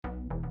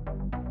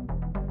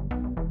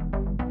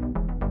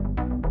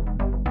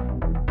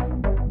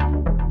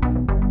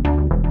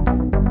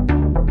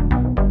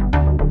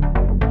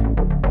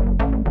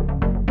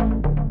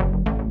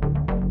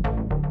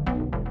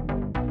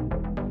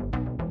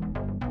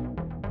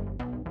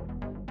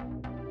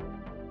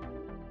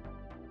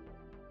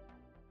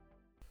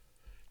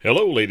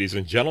Hello, ladies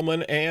and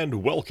gentlemen,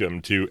 and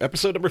welcome to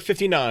episode number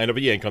 59 of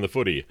A Yank on the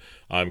Footy.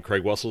 I'm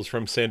Craig Wessels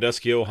from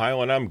Sandusky,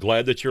 Ohio, and I'm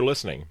glad that you're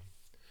listening.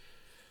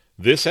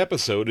 This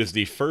episode is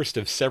the first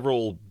of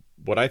several,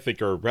 what I think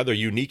are rather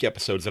unique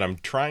episodes that I'm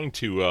trying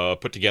to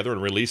put together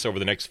and release over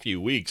the next few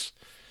weeks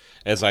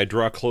as I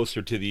draw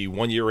closer to the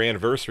one-year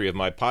anniversary of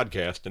my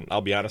podcast. And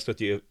I'll be honest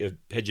with you,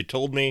 had you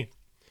told me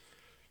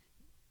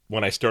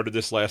when I started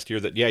this last year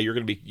that, yeah, you're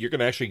going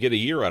to actually get a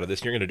year out of this,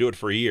 and you're going to do it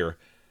for a year,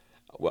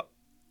 well,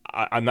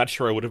 I'm not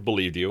sure I would have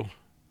believed you.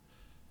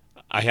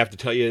 I have to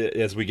tell you,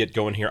 as we get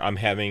going here, I'm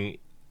having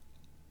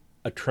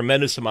a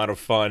tremendous amount of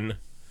fun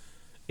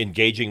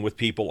engaging with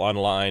people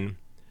online,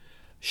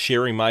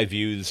 sharing my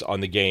views on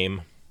the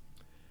game,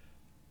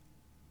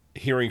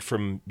 hearing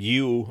from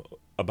you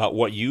about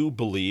what you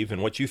believe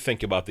and what you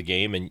think about the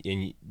game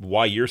and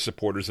why you're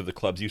supporters of the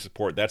clubs you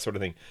support, that sort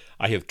of thing.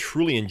 I have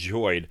truly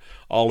enjoyed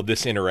all of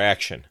this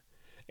interaction,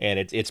 and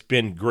it's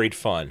been great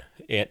fun.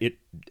 And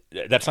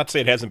that's not to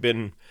say it hasn't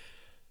been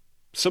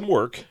some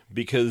work,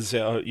 because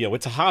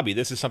it's a hobby.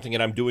 This is something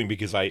that I'm doing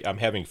because I'm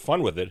having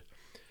fun with it,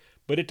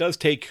 but it does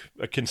take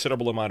a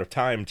considerable amount of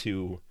time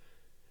to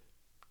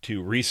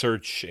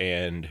research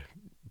and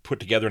put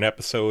together an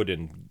episode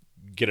and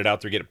get it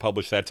out there, get it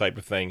published, that type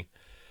of thing.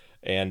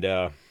 And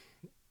I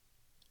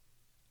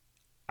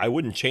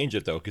wouldn't change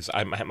it though, because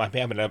I'm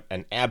having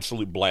an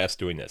absolute blast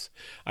doing this.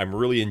 I'm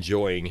really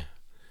enjoying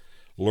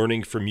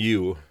learning from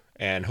you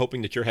and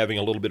hoping that you're having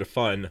a little bit of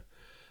fun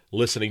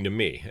listening to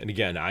me. And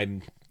again,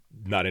 I'm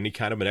not any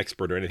kind of an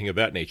expert or anything of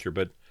that nature,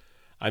 but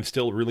I'm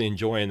still really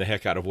enjoying the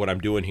heck out of what I'm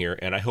doing here,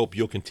 and I hope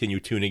you'll continue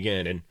tuning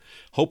in and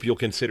hope you'll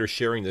consider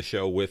sharing the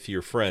show with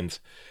your friends.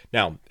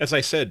 Now, as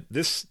I said,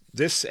 this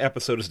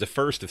episode is the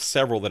first of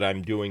several that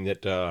I'm doing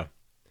that are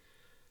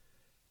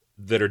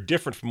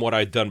different from what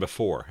I've done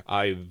before.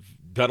 I've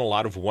done a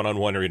lot of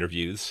one-on-one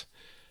interviews,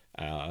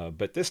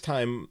 but this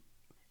time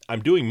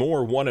I'm doing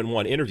more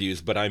one-on-one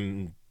interviews, but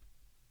I'm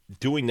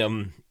doing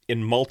them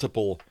in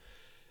multiple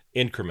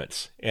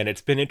increments, and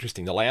it's been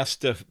interesting. The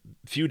last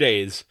few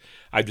days,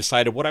 I've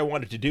decided what I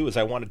wanted to do is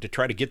I wanted to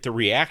try to get the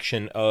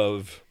reaction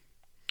of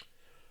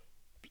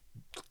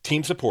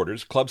team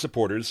supporters, club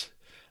supporters.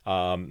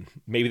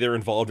 Maybe they're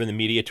involved in the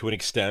media to an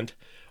extent,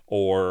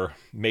 or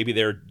maybe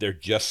they're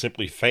just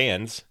simply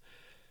fans,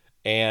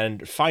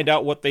 and find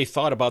out what they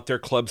thought about their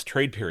club's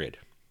trade period.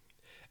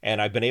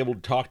 And I've been able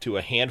to talk to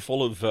a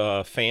handful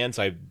of fans.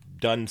 I've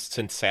done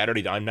since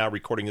Saturday. I'm now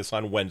recording this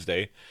on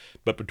Wednesday,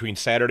 but between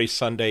Saturday,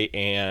 Sunday,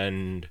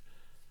 and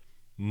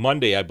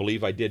Monday, I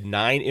believe I did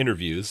 9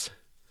 interviews,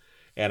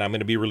 and I'm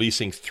going to be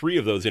releasing 3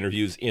 of those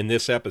interviews in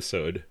this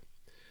episode.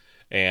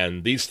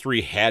 And these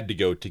 3 had to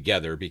go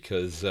together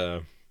because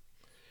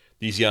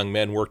these young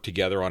men work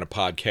together on a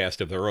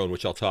podcast of their own,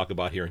 which I'll talk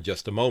about here in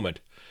just a moment.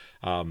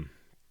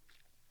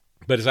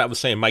 But as I was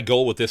saying, my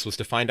goal with this was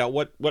to find out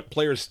what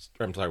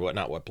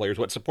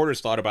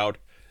supporters thought about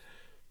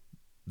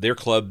their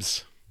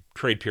club's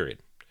trade period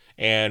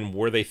and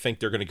where they think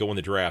they're going to go in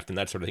the draft and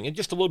that sort of thing. And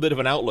just a little bit of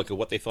an outlook of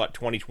what they thought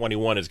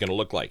 2021 is going to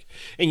look like.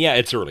 And yeah,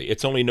 it's early.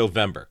 It's only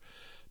November.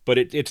 But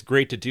it's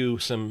great to do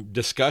some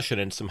discussion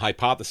and some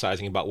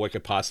hypothesizing about what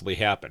could possibly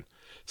happen.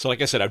 So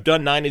like I said, I've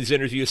done 9 of these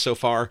interviews so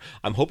far.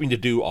 I'm hoping to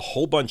do a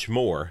whole bunch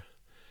more.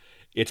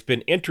 It's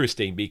been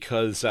interesting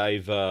because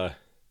I've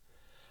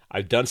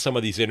done some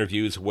of these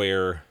interviews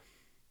where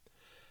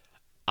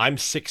I'm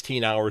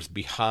 16 hours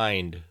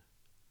behind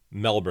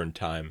Melbourne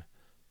time.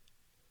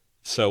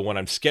 So when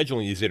I'm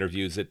scheduling these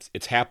interviews,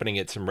 it's happening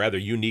at some rather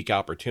unique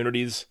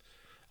opportunities.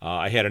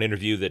 I had an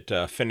interview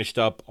that finished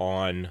up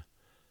on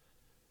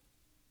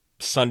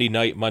Sunday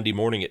night, Monday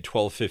morning at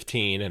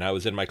 12:15, and I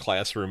was in my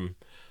classroom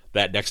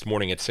that next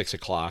morning at 6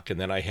 o'clock. And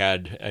then I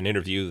had an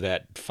interview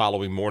that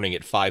following morning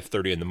at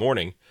 5:30 in the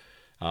morning.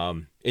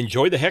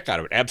 Enjoyed the heck out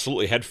of it.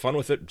 Absolutely had fun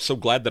with it. So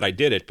glad that I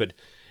did it. But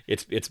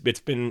it's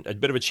been a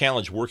bit of a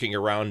challenge working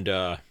around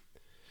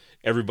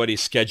everybody's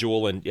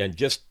schedule and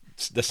just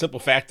the simple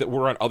fact that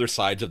we're on other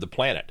sides of the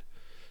planet.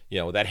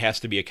 That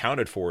has to be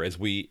accounted for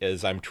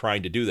as I'm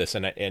trying to do this.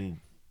 And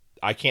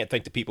I can't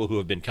thank the people who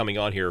have been coming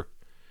on here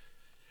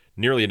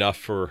nearly enough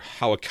for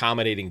how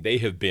accommodating they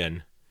have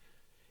been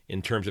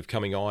in terms of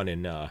coming on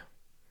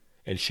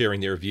and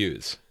sharing their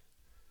views.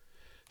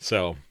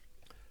 So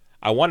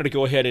I wanted to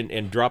go ahead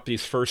and drop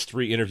these first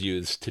 3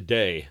 interviews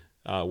today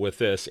with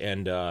this.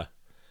 And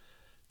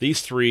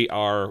these 3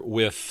 are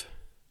with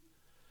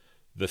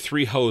the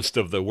 3 hosts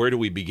of the Where Do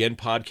We Begin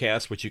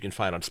podcast, which you can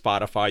find on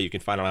Spotify. You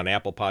can find it on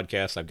Apple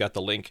Podcasts. I've got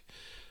the link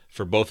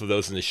for both of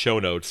those in the show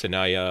notes. And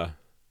I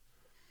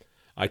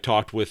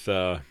talked with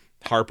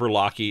Harper,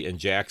 Lachie, and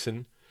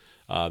Jackson,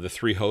 the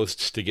 3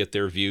 hosts, to get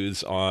their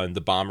views on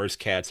the Bombers,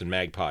 Cats, and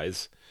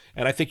Magpies.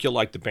 And I think you'll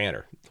like the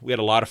banter. We had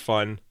a lot of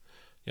fun.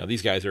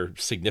 These guys are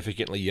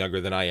significantly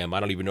younger than I am. I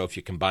don't even know if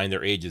you combine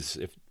their ages.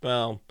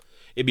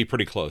 It'd be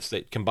pretty close.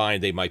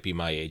 Combined, they might be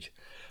my age.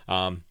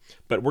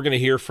 But we're going to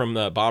hear from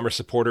the Bomber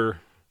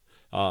supporter,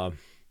 Harper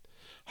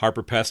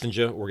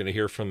Pestinja. We're going to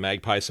hear from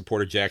Magpie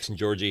supporter Jackson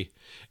Georgie,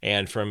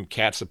 and from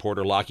Cat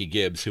supporter Lachie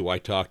Gibbs, who I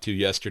talked to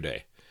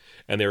yesterday.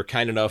 and they were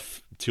kind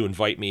enough to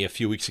invite me a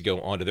few weeks ago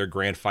onto their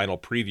grand final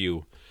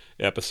preview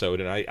episode,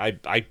 and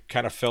I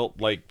kind of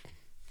felt like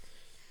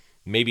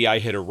maybe I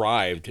had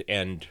arrived,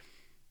 and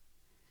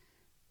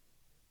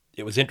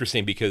it was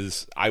interesting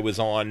because I was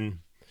on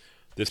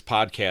this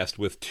podcast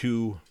with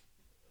two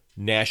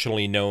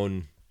nationally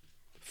known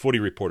footy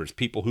reporters,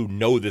 people who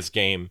know this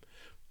game,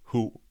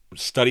 who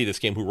study this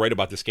game, who write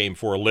about this game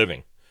for a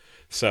living.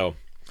 So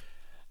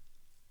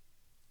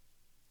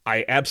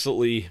I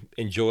absolutely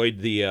enjoyed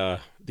the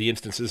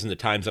instances and the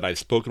times that I've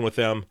spoken with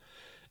them,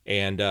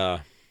 and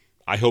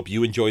I hope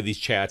you enjoy these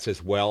chats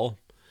as well.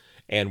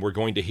 And we're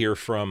going to hear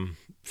from,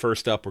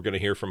 first up, we're going to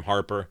hear from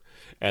Harper,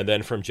 and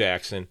then from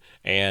Jackson,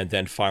 and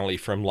then finally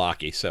from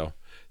Lachie. So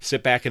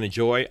sit back and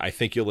enjoy. I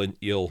think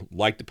you'll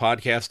like the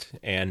podcast,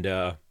 and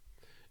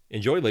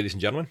enjoy, ladies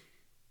and gentlemen.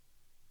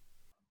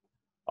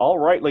 All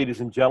right, ladies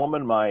and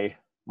gentlemen, my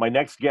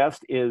next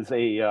guest is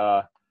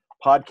a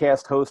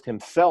podcast host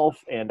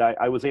himself, and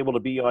I was able to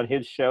be on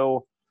his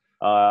show.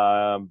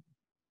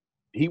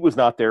 He was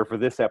not there for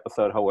this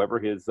episode, however.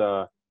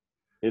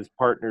 His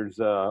partners,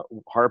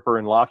 Harper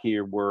and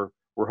Lachie, were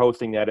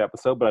hosting that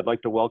episode, but I'd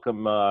like to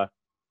welcome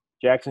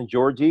Jackson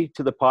Georgie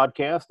to the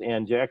podcast,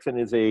 and Jackson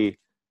is a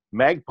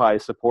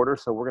Magpies supporter,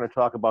 so we're going to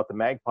talk about the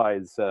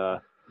Magpies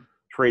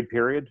trade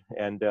period,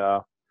 and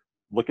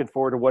looking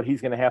forward to what he's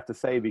going to have to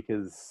say,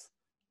 because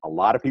a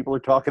lot of people are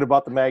talking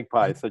about the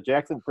Magpies. So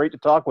Jackson, great to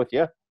talk with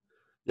you.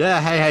 Yeah,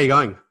 hey, how you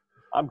going?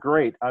 I'm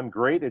great.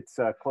 It's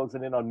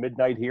closing in on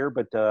midnight here,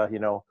 but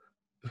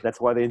that's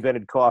why they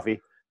invented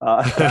coffee.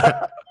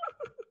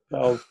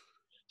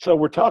 So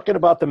we're talking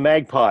about the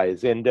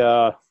Magpies, and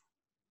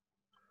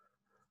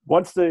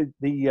once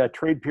the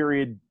trade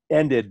period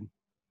ended,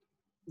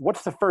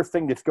 what's the first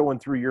thing that's going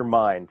through your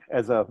mind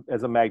as a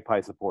Magpie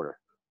supporter?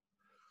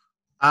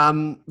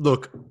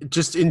 Look,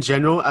 just in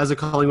general, as a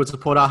Collingwood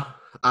supporter,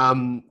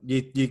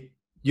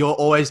 you're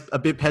always a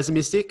bit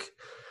pessimistic,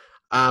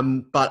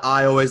 but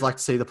I always like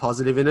to see the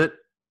positive in it.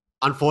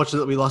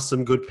 Unfortunately, we lost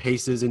some good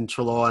pieces in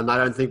Treloar, and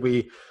I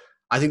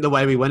think the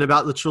way we went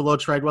about the Treloar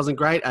trade wasn't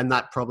great, and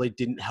that probably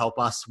didn't help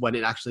us when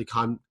it actually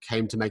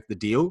came to make the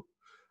deal.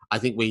 I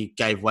think we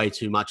gave way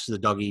too much to the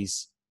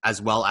Doggies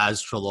as well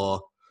as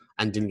Treloar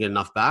and didn't get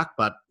enough back,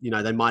 but,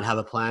 they might have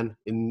a plan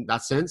in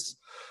that sense.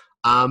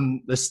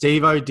 The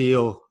Steve-O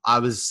deal, I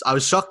was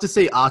shocked to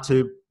see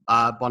Artu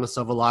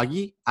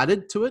Bonasovalagi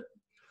added to it,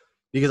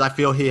 because I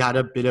feel he had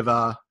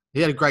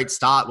a great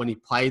start when he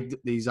played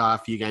these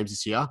few games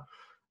this year.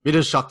 Bit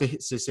of shock to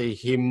see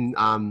him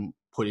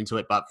put into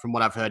it, but from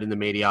what I've heard in the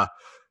media,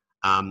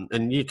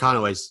 and you can't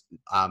always,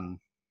 the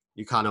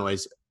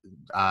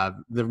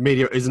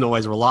media isn't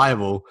always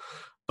reliable,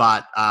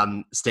 but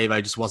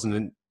Steve-O just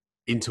wasn't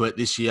into it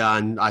this year,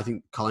 and I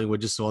think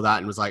Collingwood just saw that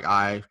and was like,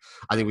 I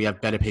think we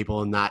have better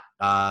people in that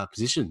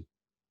position.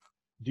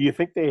 Do you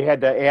think they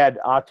had to add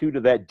Atu to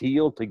that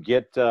deal to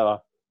get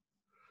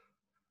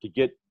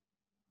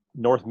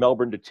North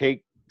Melbourne to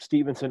take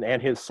Stevenson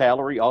and his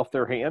salary off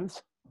their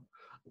hands?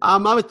 I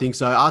would think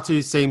so.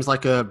 Atu seems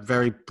like a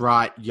very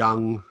bright,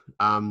 young,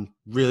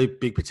 really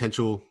big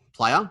potential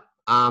player.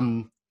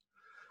 And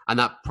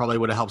that probably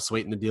would have helped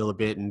sweeten the deal a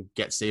bit and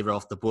get Steve-O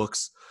off the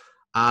books.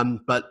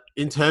 But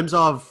in terms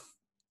of,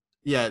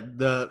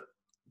 the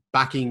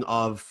backing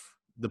of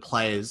the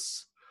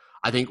players,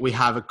 I think we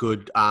have a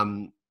good, I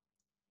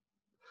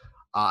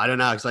don't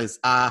know,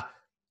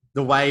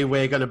 the way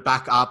we're going to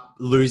back up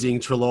losing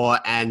Treloar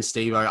and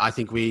Steve-O, I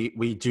think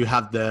we do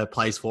have the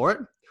plays for it.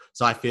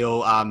 So I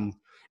feel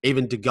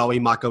even De Goey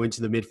might go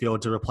into the midfield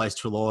to replace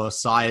Treloar.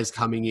 Sire's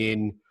coming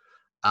in,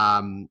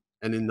 and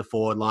in the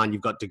forward line,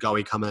 you've got De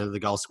Goey coming out of the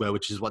goal square,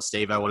 which is what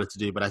Steve-O wanted to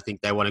do, but I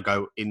think they want to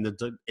go in the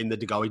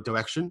De Goey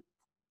direction.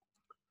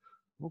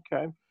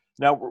 Okay.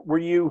 Now,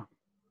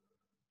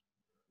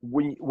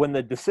 when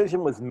the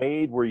decision was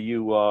made, were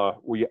you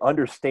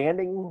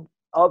understanding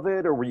of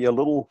it, or were you a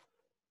little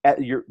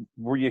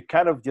were you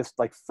kind of just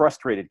like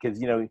frustrated? Because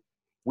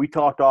we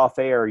talked off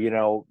air.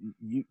 You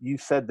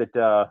said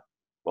that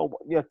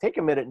take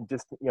a minute and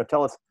just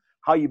tell us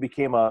how you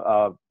became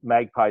a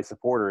Magpie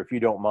supporter, if you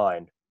don't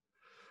mind.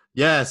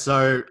 Yeah,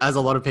 so as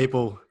a lot of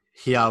people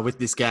here with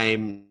this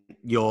game,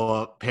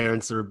 your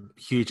parents are a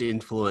huge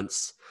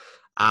influence.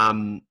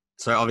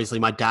 So obviously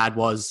my dad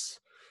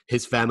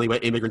his family were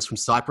immigrants from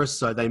Cyprus,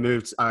 so they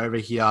moved over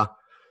here.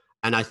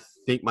 And I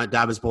think my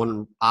dad was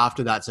born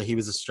after that, so he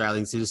was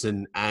Australian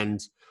citizen.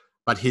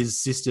 But his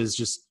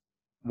sister's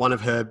one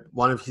of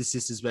his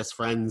sister's best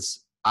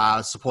friends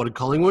supported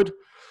Collingwood,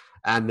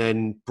 and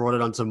then brought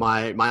it onto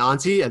my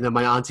auntie, and then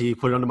my auntie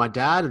put it onto my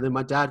dad, and then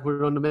my dad put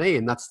it onto me,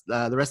 and that's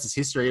the rest is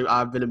history.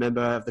 I've been a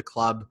member of the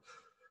club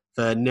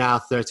for now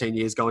 13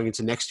 years going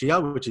into next year,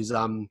 which is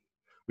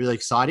really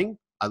exciting.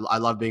 I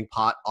love being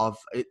part of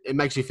it. It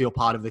makes you feel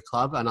part of the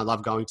club, and I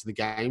love going to the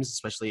games,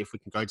 especially if we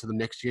can go to them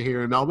next year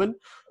here in Melbourne.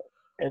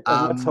 And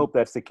let's hope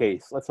that's the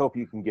case. Let's hope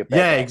you can get back.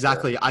 Yeah,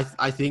 exactly.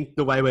 I think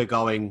the way we're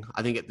going,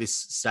 I think at this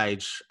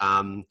stage,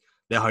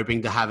 they're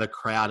hoping to have a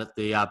crowd at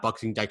the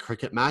Boxing Day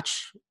cricket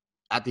match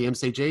at the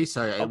MCG,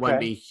 so it won't Okay.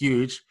 be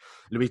huge.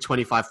 It'll be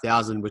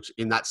 25,000, which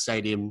in that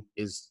stadium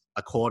is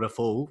a quarter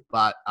full.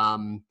 But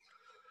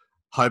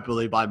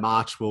hopefully by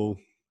March we'll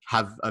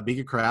have a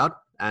bigger crowd,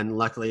 and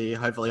hopefully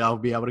I'll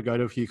be able to go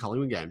to a few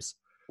Collingwood games.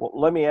 Well,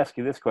 let me ask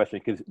you this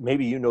question, because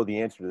maybe you know the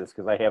answer to this,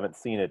 because I haven't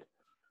seen it.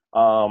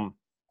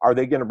 Are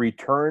they going to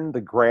return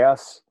the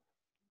grass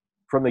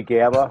from the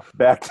GABA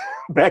back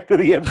to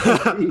the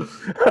MCG?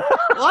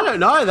 Well, I don't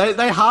know.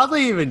 They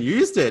hardly even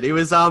used it. It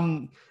was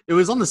on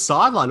the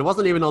sideline. It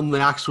wasn't even on the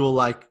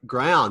actual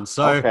ground.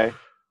 So okay.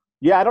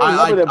 Yeah, I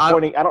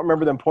don't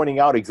remember them pointing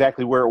out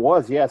exactly where it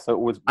was. Yeah, so it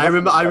was. I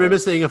remember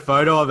seeing a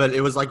photo of it.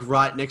 It was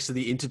right next to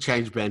the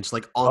interchange bench,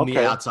 on the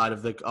outside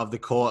of the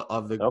court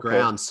of the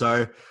ground.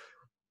 So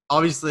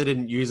obviously they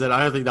didn't use it.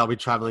 I don't think they'll be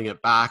traveling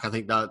it back. I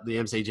think the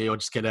MCG will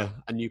just get a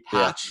new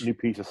patch, new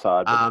piece of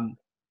sod.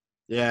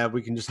 Yeah,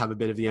 we can just have a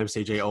bit of the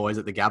MCG always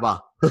at the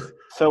GABA.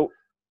 So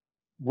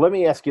let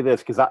me ask you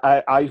this, because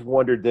I've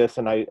wondered this,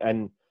 and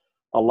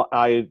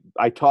I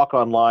talk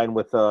online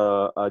with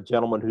a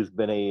gentleman who's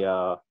been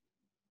a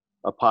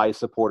Pies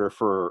supporter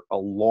for a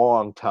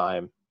long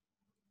time,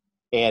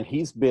 and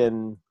he's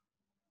been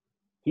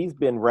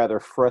rather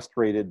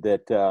frustrated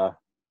that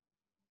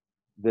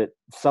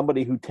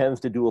somebody who tends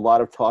to do a lot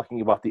of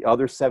talking about the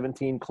other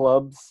 17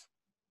 clubs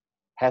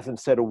hasn't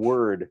said a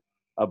word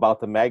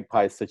about the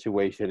Magpies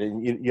situation.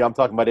 And I'm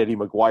talking about Eddie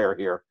McGuire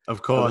here.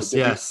 Of course,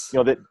 yes.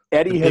 That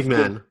Eddie has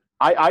been.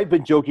 I've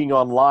been joking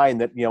online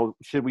that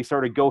should we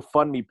start a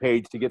GoFundMe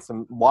page to get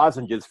some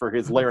lozenges for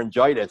his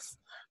laryngitis?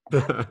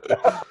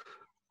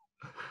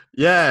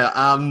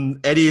 Yeah,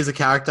 Eddie is a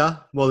character,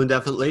 more than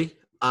definitely.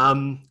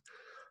 I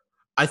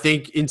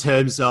think in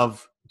terms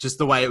of just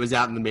the way it was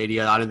out in the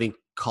media, I don't think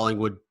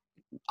Collingwood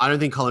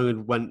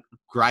went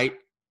great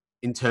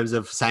in terms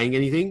of saying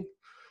anything.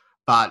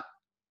 But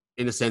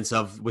in a sense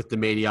of with the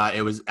media,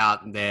 it was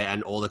out there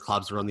and all the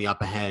clubs were on the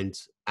upper hand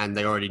and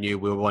they already knew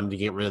we were wanting to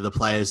get rid of the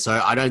players.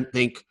 So I don't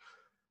think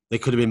there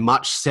could have been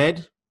much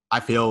said, I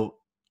feel,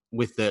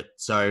 with it.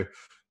 So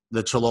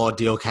the Treloar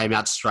deal came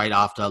out straight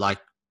after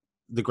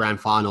the grand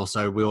final.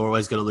 So we were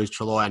always going to lose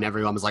Treloar and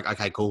everyone was like,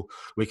 okay, cool.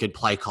 We could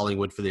play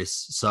Collingwood for this.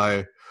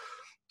 So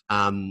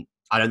I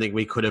don't think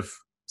we could have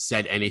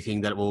said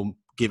anything that will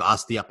give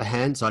us the upper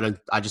hand. So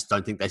I just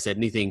don't think they said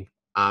anything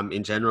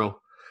in general.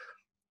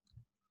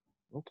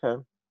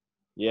 Okay.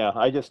 Yeah,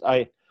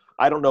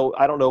 I don't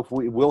know if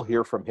we will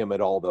hear from him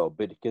at all though,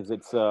 but because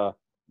it's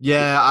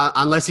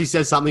unless he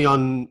says something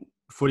on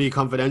Footy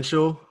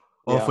Confidential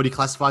or Footy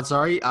Classified,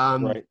 sorry.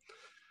 Right.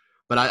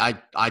 But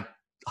I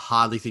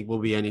hardly think we'll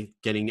be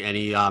getting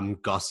any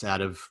goss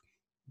out of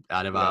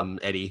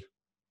Eddie.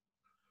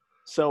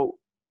 So,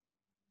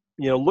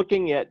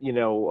 looking at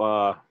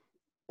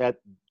at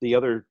the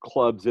other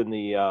clubs in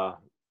the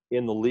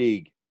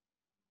league,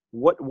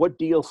 what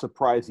deal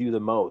surprised you the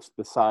most?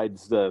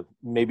 Besides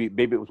maybe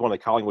it was one of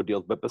the Collingwood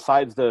deals, but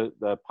besides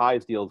the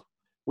Pies deals,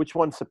 which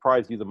one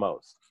surprised you the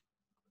most?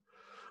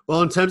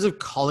 Well, in terms of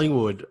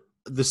Collingwood,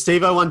 the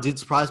Steve-O one did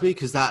surprise me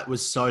because that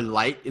was so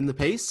late in the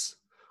piece.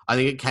 I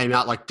think it came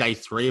out day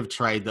 3 of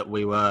trade that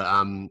we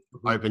were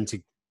open to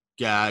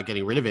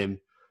getting rid of him.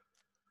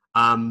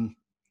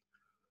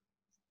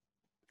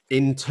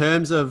 In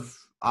terms of,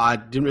 I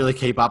didn't really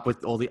keep up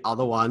with all the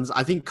other ones.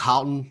 I think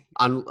Carlton,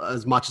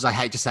 as much as I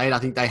hate to say it, I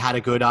think they had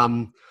a good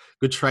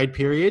trade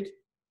period,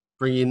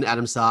 bringing in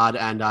Adam Sard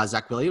and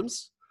Zach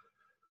Williams.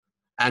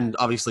 And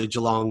obviously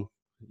Geelong,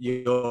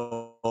 you're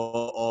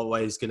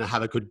always going to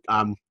have a good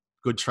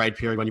trade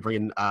period when you bring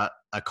in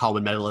a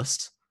Coleman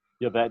medalist.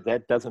 Yeah,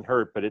 that doesn't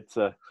hurt, but it's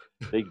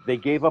they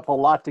gave up a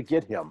lot to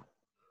get him.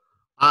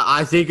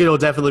 I think it'll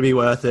definitely be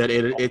worth it.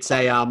 It's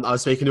I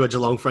was speaking to a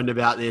Geelong friend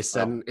about this,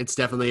 and it's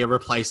definitely a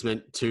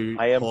replacement to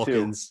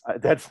Hawkins. Too.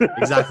 That's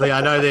exactly.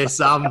 I know this.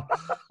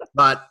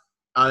 But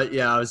I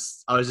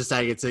was just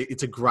saying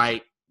it's a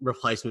great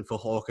replacement for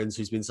Hawkins,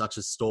 who's been such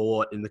a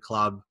stalwart in the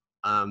club.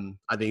 I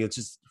think it's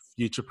just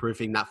future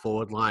proofing that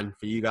forward line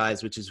for you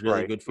guys, which is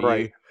really good for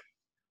you.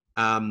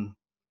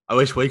 I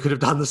wish we could have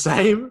done the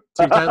same,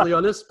 to be totally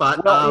honest.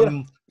 But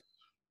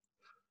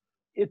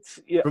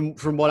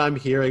from what I'm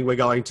hearing, we're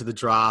going to the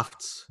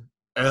draft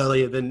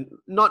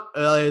not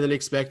earlier than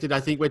expected. I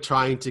think we're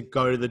trying to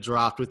go to the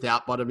draft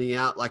without bottoming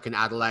out, like an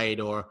Adelaide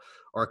or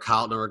a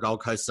Carlton or a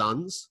Gold Coast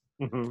Suns.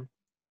 Mm-hmm.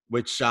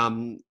 Which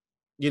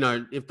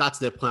if that's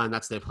their plan,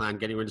 that's their plan.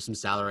 Getting rid of some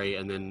salary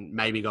and then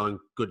maybe going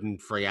good in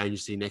free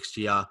agency next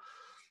year.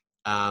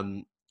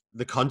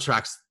 The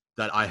contracts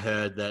that I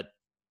heard that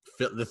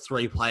the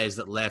 3 players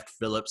that left,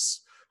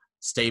 Phillips,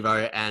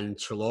 Steve-O and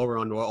Treloar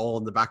were all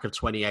on the back of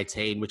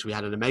 2018, which we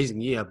had an amazing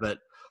year, but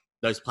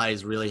those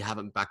players really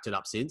haven't backed it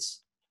up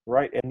since.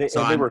 Right, and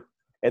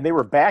they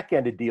were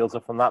back-ended deals,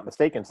 if I'm not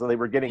mistaken, so they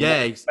were getting more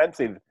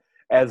expensive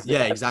as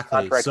exactly.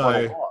 Contract so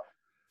went along.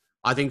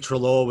 I think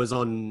Treloar was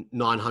on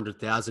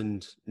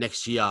 900,000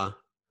 next year,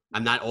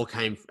 and that all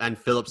came, and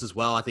Phillips as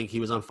well. I think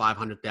he was on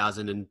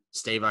 500,000, and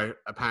Steve-O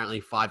apparently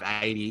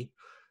 580,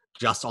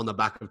 just on the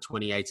back of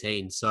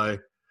 2018. So,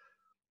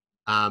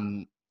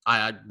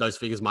 those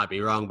figures might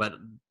be wrong, but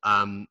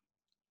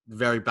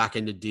very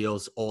back-ended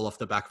deals all off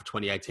the back of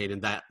 2018,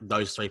 and that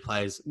those three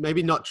players,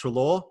 maybe not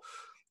Treloar.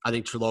 I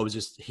think Treloar was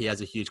just, he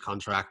has a huge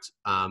contract.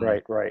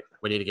 Right.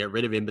 We need to get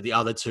rid of him, but the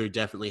other two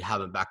definitely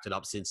haven't backed it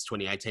up since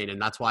 2018,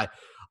 and that's why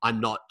I'm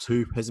not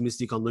too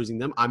pessimistic on losing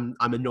them. I'm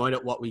annoyed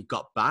at what we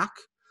got back,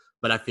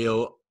 but I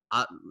feel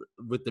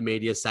with the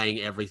media saying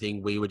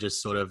everything, we were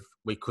just sort of,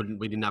 we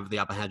didn't have the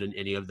upper hand in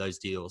any of those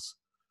deals.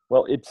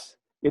 Well, it's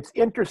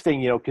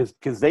interesting,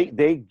 because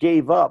they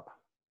gave up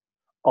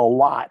a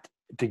lot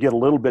to get a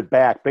little bit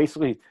back,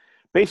 basically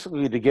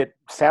to get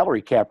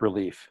salary cap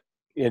relief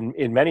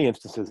in many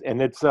instances.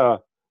 And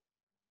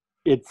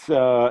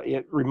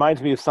it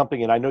reminds me of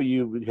something, and I know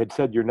you had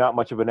said you're not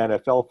much of an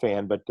NFL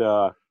fan, but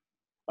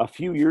a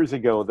few years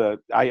ago,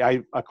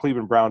 I'm a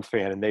Cleveland Browns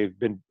fan, and they've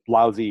been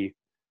lousy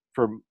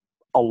for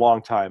a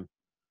long time.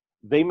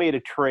 They made a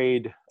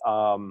trade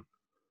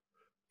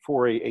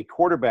for a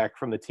quarterback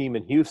from the team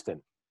in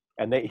Houston,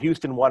 and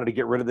Houston wanted to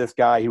get rid of this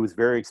guy. He was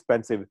very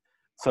expensive.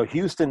 So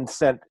Houston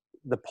sent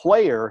the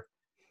player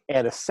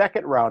and a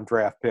second-round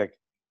draft pick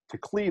to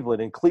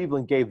Cleveland, and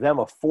Cleveland gave them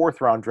a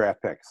fourth-round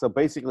draft pick. So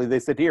basically they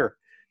said, here,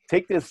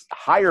 take this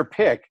higher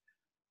pick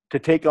to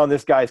take on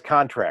this guy's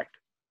contract.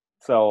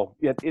 So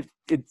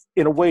it's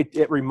in a way,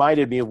 it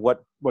reminded me of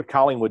what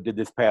Collingwood did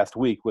this past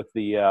week with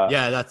the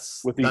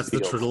that's the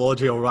Treloar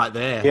deal right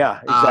there.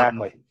 Yeah,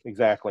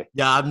 exactly.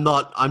 Yeah, I'm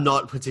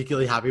not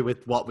particularly happy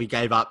with what we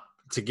gave up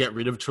to get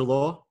rid of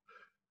Treloar.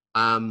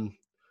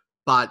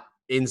 But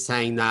in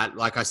saying that,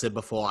 like I said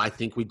before, I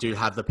think we do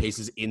have the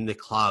pieces in the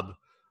club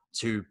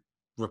to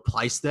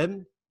replace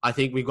them. I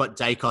think we've got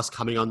Dacos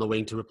coming on the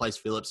wing to replace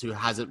Phillips, who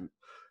hasn't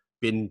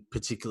been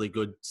particularly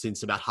good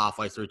since about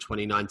halfway through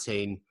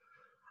 2019.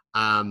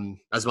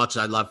 As much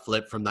as I love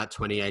Flip from that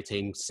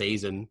 2018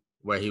 season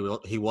where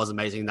he was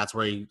amazing, that's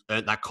where he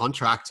earned that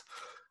contract.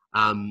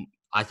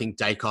 I think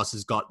Dacos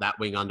has got that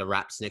wing under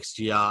wraps next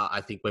year.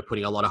 I think we're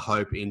putting a lot of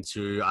hope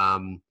into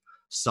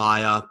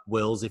Sire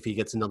Wills if he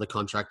gets another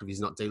contract, if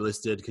he's not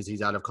delisted because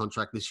he's out of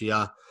contract this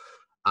year.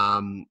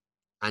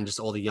 And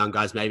just all the young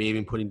guys, maybe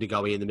even putting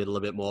DeGoey in the middle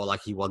a bit more,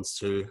 like he wants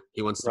to.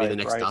 He wants to be the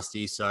next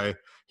Dusty, so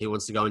he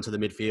wants to go into the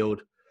midfield.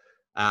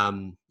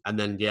 And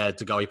then,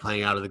 DeGoey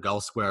playing out of the goal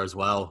square as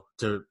well.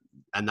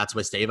 And that's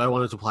where Steve-O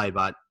wanted to play.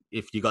 But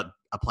if you got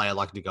a player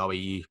like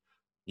DeGoey,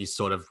 you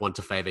sort of want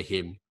to favour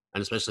him.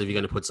 And especially if you're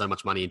going to put so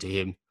much money into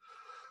him.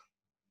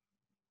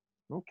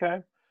 Okay.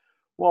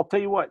 Well, I'll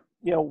tell you what,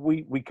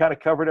 we kind of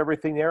covered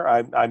everything there.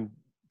 I'm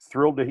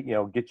thrilled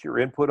to, get your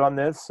input on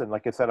this. And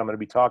like I said, I'm going to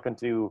be talking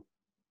to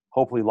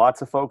hopefully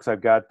lots of folks.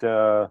 I've got,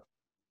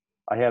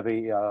 I have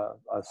a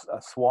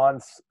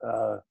Swans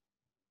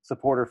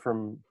supporter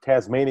from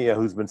Tasmania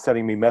who's been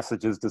sending me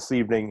messages this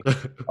evening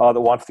that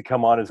wants to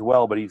come on as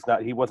well, but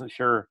he wasn't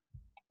sure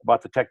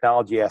about the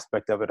technology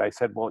aspect of it. I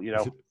said, well,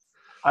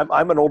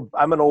 I'm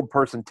an old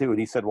person too. And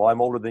he said, well, I'm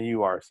older than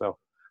you are. So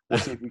we'll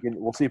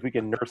see if we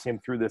can nurse him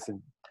through this.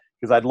 And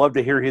because I'd love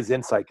to hear his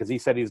insight, because he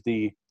said he's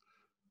the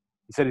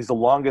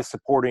longest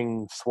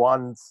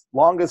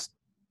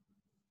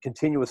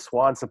continuous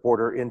Swan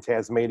supporter in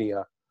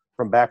Tasmania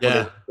from back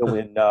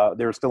when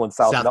they were still in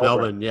South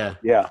Melbourne. Yeah.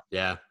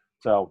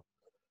 So,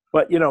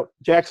 but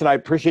Jackson, I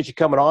appreciate you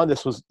coming on.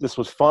 This was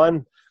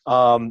fun.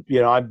 I'm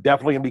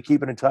definitely gonna be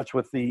keeping in touch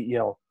with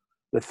the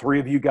three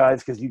of you guys,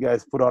 because you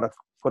guys put out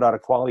a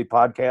quality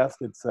podcast.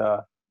 It's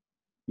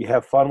you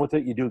have fun with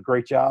it. You do a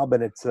great job,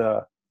 and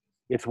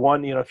it's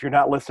one, if you're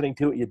not listening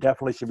to it, you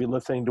definitely should be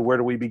listening to Where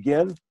Do We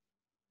Begin.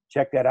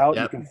 Check that out.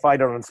 Yep. You can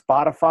find it on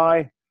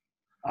Spotify.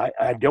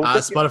 I don't think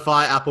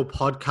Spotify, Apple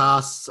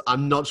Podcasts.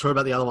 I'm not sure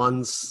about the other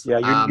ones.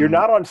 Yeah, you're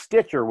not on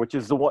Stitcher, which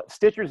is the one.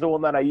 Stitcher's the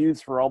one that I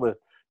use for all the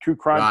true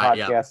crime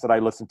podcasts that I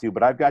listen to.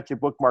 But I've got you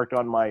bookmarked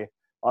on my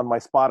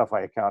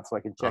Spotify account, so I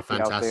can check it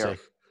out there.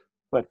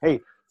 But hey,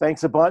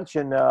 thanks a bunch,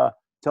 and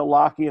tell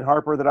Lachie and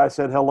Harper that I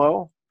said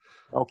hello.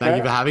 Okay. Thank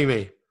you for having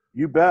me.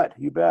 You bet.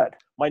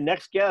 My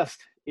next guest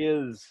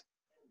is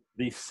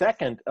the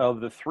second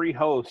of the three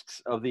hosts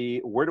of the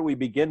Where Do We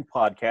Begin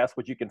podcast,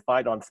 which you can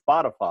find on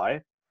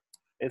Spotify.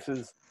 This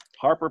is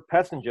Harper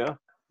Pessinja,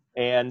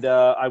 and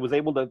I was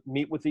able to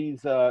meet with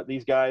these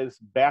guys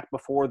back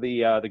before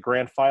the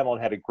grand final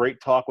and had a great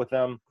talk with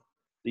them.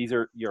 These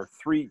are your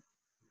three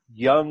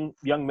young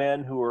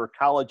men who are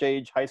college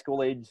age, high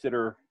school age, that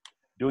are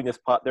doing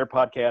their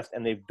podcast,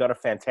 and they've done a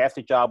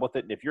fantastic job with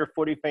it. And if you're a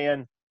footy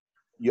fan,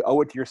 you owe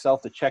it to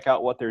yourself to check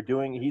out what they're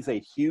doing. He's a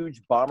huge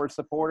Bombers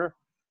supporter.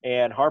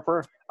 And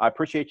Harper, I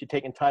appreciate you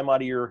taking time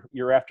out of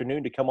your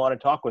afternoon to come on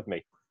and talk with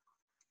me.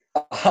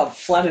 I'm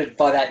flattered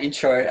by that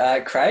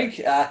intro,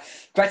 Craig.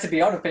 Great to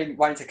be on. I've been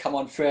waiting to come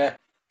on for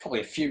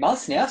probably a few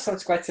months now, so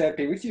it's great to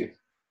be with you.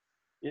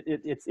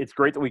 It's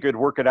great that we could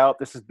work it out.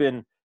 This has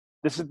been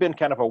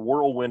kind of a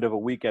whirlwind of a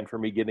weekend for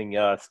me, getting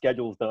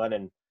schedules done,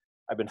 and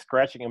I've been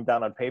scratching them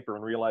down on paper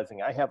and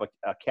realizing I have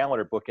a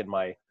calendar book in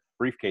my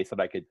briefcase that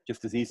I could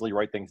just as easily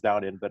write things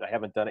down in, but I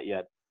haven't done it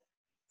yet.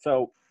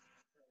 So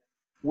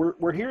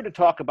we're here to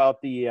talk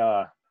about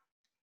the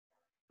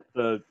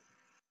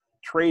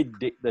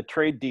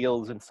trade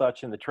deals and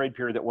such, and the trade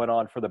period that went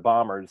on for the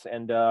Bombers.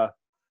 And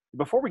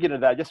Before we get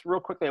into that, just real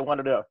quickly, I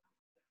wanted to,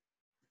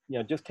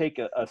 just take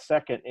a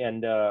second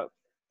and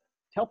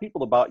tell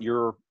people about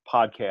your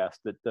podcast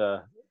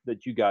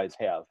that you guys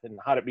have and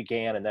how it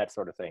began and that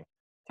sort of thing.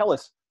 Tell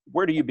us,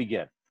 where do you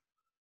begin?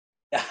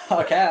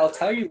 Okay, I'll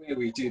tell you where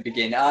we do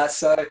begin.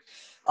 So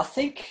I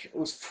think it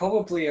was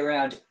probably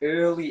around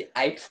early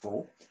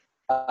April.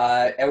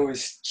 It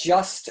was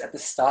just at the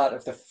start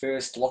of the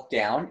first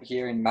lockdown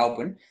here in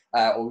Melbourne.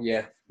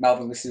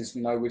 Melbourne listeners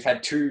know we've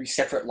had 2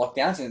 separate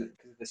lockdowns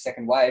because of the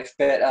second wave.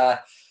 But I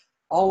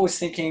was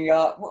thinking,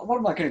 what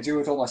am I going to do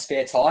with all my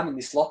spare time in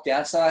this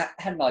lockdown? So I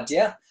had an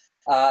idea.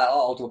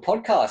 I'll do a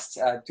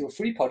podcast, do a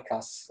footy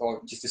podcast,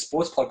 or just a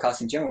sports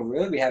podcast in general,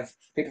 really. We have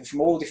people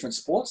from all different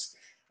sports.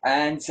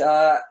 And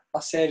I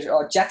said,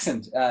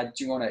 Jackson,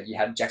 you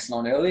had Jackson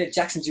on earlier.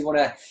 Jackson, do you want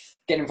to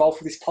get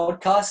involved with this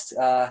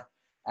podcast?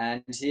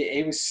 And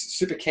he was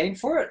super keen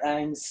for it.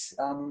 And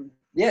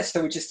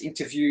so we just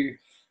interview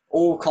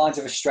all kinds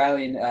of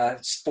Australian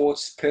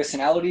sports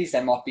personalities.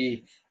 They might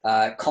be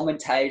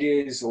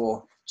commentators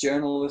or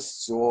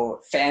journalists or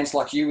fans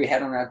like you we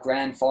had on our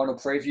grand final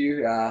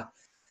preview,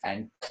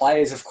 and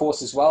players, of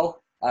course, as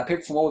well.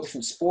 People from all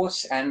different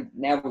sports. And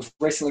now we've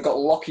recently got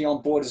Lachie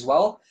on board as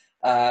well.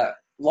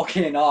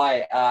 Lachie and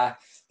I,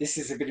 this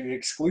is a bit of an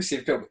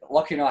exclusive, but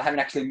Lachie and I haven't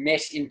actually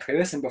met in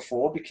person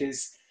before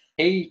because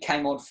he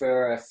came on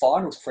for a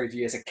finals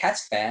preview as a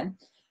Cats fan,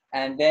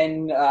 and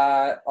then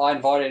I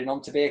invited him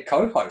on to be a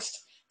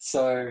co-host.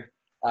 So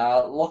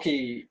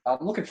Lachie,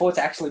 I'm looking forward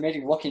to actually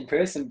meeting Lachie in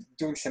person,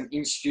 doing some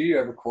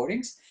in-studio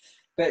recordings.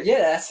 But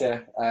yeah,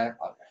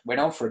 went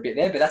on for a bit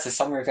there, but that's a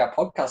summary of our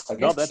podcast, I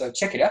guess. No, so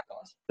check it out,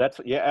 guys.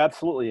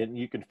 Absolutely, and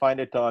you can find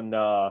it on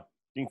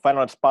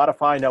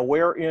Spotify. Now,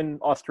 where in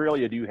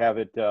Australia do you have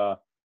it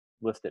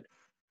listed?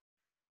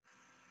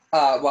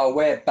 Well,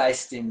 we're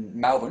based in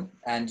Melbourne,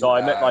 and no,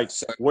 I meant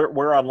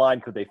where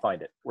online could they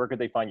find it? Where could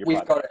they find your podcast?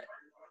 We've got it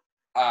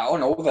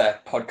on all the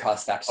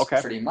podcast apps,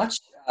 pretty much.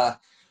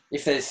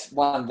 If there's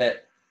one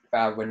that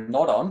we're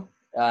not on,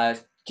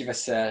 give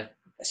us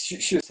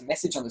shoot us a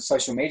message on the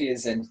social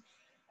medias, and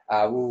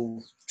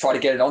we'll try to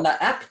get it on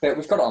that app. But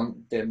we've got it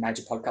on the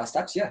major podcast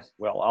apps, yeah.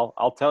 Well,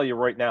 I'll tell you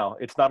right now,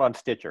 it's not on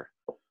Stitcher.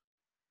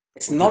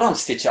 It's not on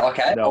Stitcher,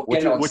 okay? No,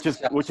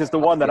 which is the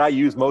one that I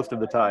use most of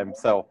the time.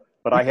 So,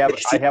 but I have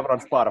it on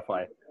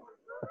Spotify.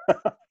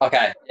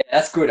 Okay, yeah,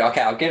 that's good.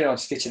 Okay, I'll get it on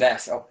Stitcher there.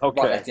 So I'll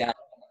write that down.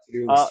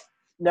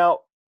 Now,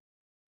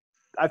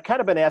 I've kind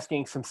of been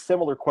asking some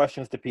similar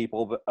questions to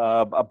people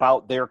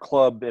about their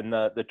club and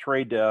the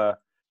trade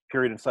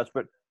period and such.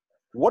 But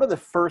what are the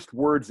first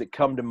words that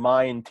come to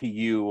mind to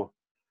you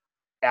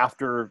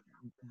after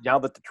now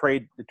that the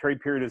trade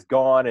period is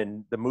gone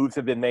and the moves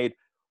have been made?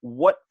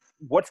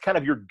 What's kind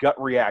of your gut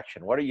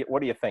reaction? What are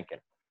you thinking?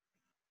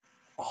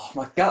 Oh,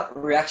 my gut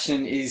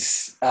reaction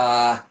is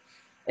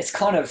it's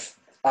kind of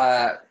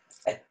a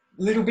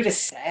little bit of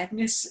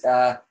sadness,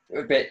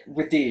 but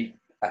with the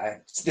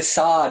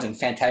Sard and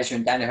Fantasia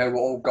and Danaher were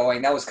all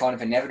going, that was kind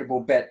of inevitable.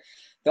 But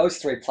those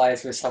 3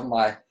 players were some of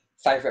my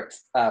favourite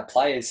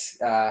players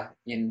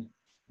in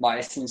my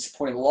Essendon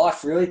supporting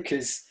life, really,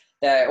 because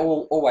they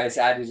always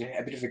added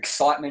a bit of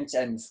excitement,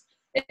 and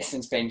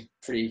Essendon's been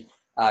pretty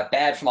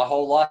bad for my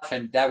whole life,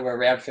 and they were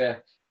around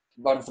for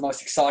one of the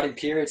most exciting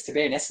periods to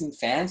be an Essendon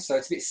fan. So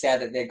it's a bit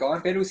sad that they're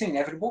going, but it was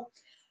inevitable.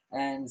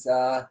 And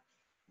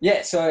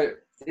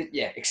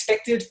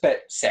expected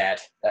but sad.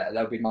 That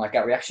would be my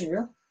gut reaction,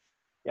 really.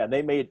 Yeah,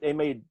 they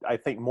made I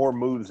think more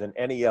moves than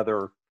any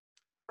other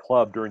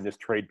club during this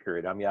trade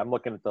period. I mean, I'm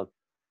looking at the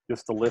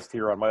list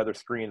here on my other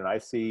screen, and I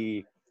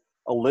see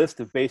a list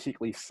of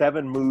basically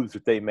 7 moves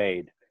that they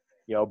made.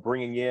 You know,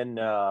 bringing in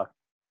Sean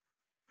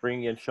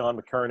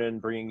McKernan,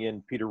 bringing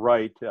in Peter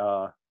Wright.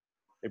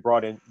 They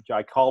brought in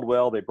Jai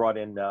Caldwell. They brought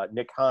in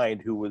Nick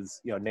Hind, who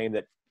was named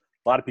that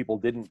a lot of people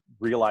didn't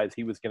realize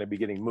he was going to be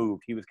getting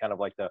moved. He was kind of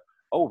like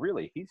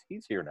really?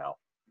 He's here now.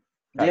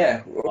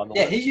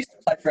 He used to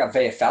play for our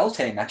VFL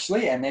team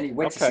actually, and then he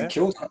went to St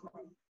Kilda.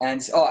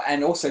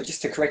 And also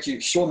just to correct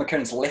you, Sean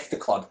McKernan's left the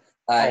club.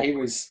 He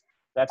was.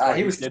 That's why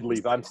he did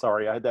leave. I'm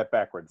sorry, I had that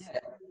backwards. Yeah,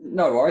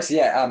 no worries.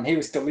 Yeah, he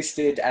was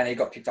delisted and he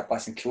got picked up by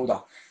St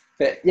Kilda.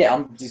 But yeah,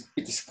 I'm just a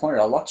bit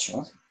disappointed. I like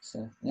Sean,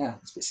 so yeah,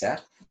 it's a bit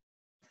sad.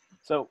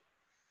 So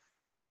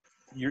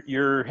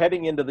you're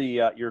heading into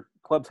your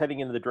club's heading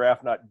into the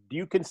draft now. Do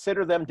you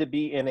consider them to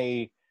be in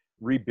a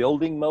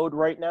rebuilding mode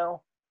right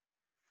now?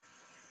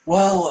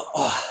 Well,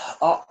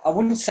 I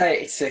wouldn't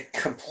say it's a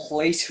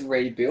complete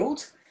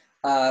rebuild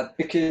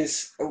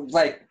because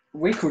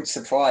we could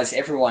surprise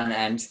everyone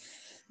and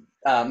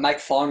make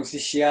finals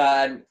this year,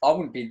 and I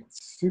wouldn't be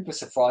super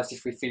surprised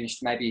if we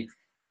finished maybe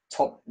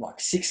top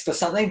 6th or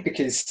something,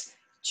 because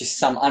just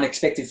some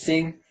unexpected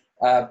thing.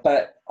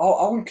 But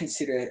I wouldn't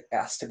consider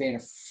us to be in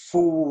a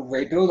full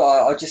rebuild.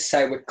 I'll just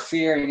say we're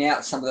clearing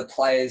out some of the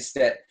players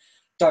that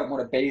don't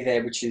want to be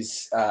there, which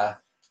is a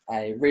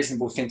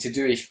reasonable thing to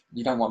do if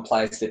you don't want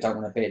players that don't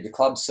want to be at the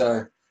club.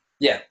 So,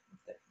 yeah.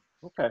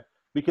 Okay.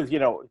 Because,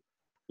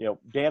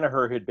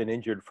 Danaher had been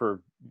injured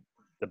for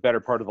the better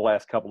part of the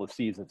last couple of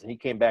seasons, and he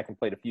came back and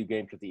played a few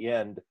games at the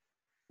end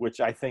which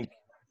I think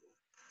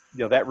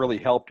that really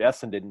helped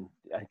Essendon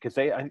because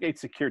I think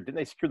didn't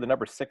they secure the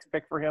number 6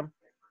 pick for him?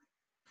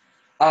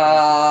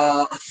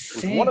 I It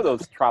was think one of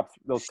those top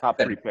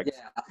 3 picks.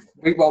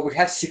 Yeah, we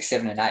have 6,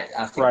 7, and 8.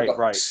 I think we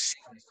got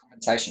 7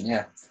 compensation.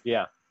 Yeah.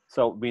 Yeah.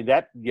 So I mean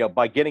that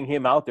by getting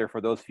him out there for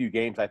those few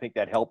games, I think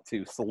that helped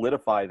to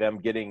solidify them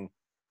getting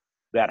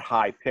that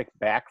high pick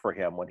back for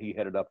him when he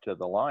headed up to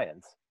the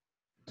Lions.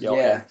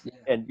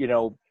 And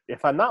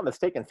if I'm not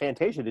mistaken,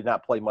 Fantasia did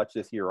not play much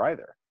this year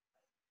either.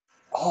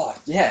 Oh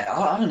yeah,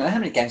 I don't know how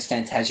many games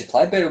Fantasia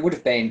played, but it would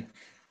have been,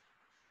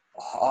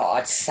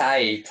 I'd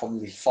say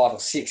probably 5 or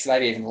 6,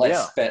 maybe even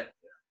less. Yeah.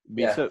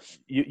 But so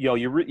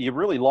you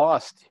really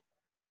lost.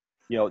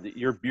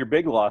 Your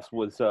big loss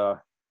was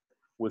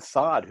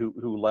Saad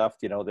who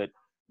left. That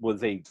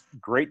was a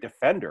great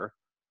defender.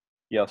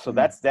 So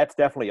that's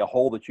definitely a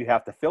hole that you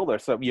have to fill there.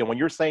 So when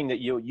you're saying that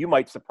you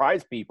might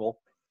surprise people,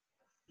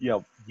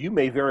 you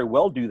may very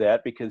well do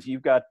that because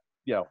you've got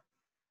 3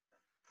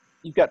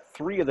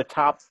 of the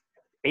top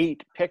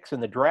 8 picks in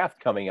the draft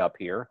coming up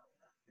here.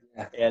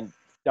 Yeah. And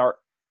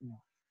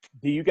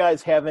do you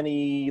guys have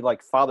any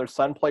like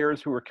father-son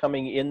players who are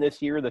coming in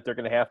this year that they're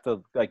going to have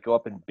to like go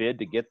up and bid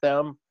to get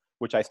them?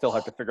 Which I still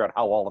have to figure out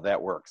how all of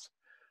that works.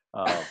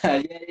 Yeah,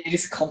 it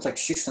is a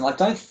complex system. I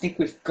don't think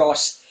we've got.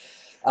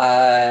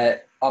 I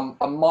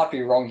might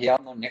be wrong here.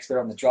 I'm not an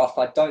expert on the draft,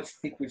 but I don't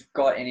think we've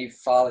got any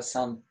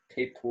father-son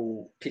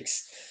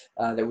picks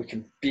that we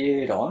can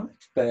bid on.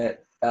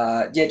 But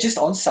just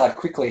on side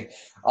quickly,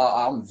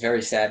 I'm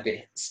very sad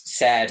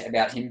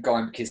about him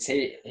going because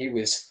he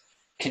was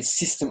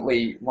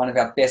consistently one of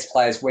our best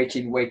players week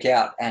in, week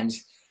out, and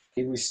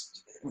he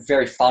was a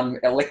very fun,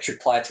 electric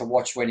player to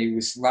watch when he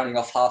was running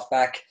off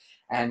halfback.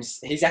 And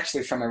he's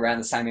actually from around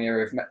the same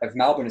area of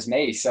Melbourne as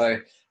me, so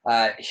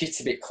hits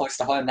a bit close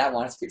to home. That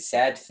one, it's a bit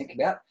sad to think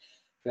about,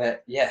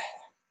 but yeah.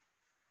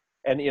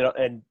 And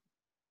and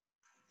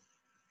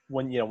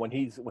when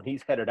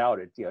he's headed out,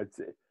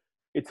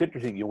 it's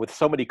interesting. With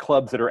so many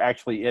clubs that are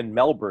actually in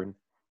Melbourne,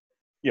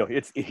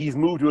 he's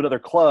moved to another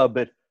club,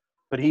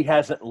 but he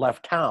hasn't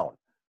left town.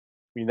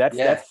 I mean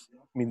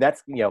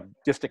that's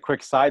just a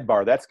quick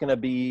sidebar. That's going to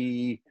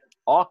be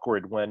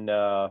awkward when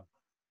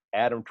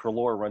Adam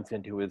Treloar runs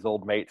into his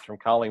old mates from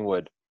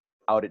Collingwood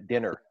out at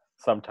dinner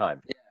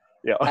sometime.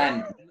 Yeah.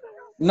 And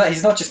no,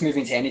 he's not just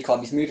moving to any club.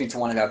 He's moving to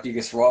one of our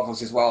biggest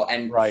rivals as well.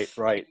 And right.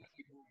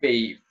 He will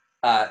be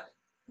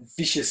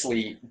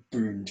viciously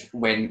booed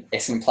when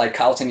Essendon play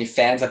Carlton if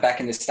fans are back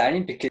in the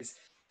stadium because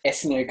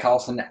Essendon and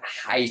Carlton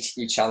hate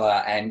each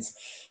other. And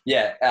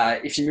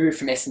if you move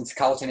from Essendon to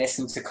Carlton,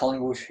 Essendon to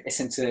Collingwood,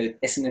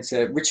 Essendon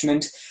to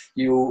Richmond,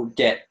 you'll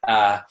get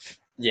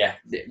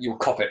you'll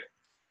cop it,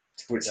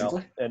 to put it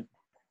simply. And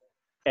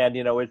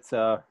it's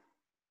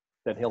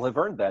then he'll have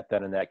earned that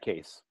then in that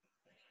case.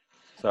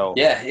 So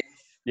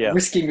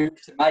risky move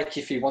to make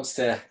if he wants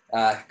to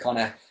kind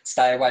of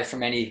stay away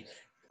from any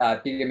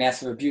big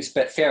amounts of abuse.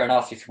 But fair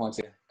enough if you want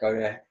to go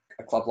to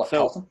a club like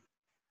Carlton.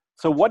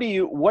 So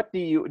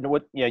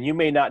you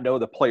may not know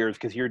the players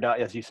because you're not,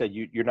 as you said,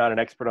 you're not an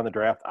expert on the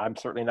draft. I'm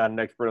certainly not an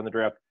expert on the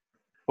draft.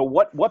 But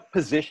what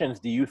positions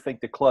do you think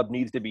the club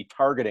needs to be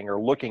targeting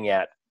or looking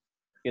at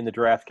in the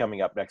draft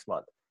coming up next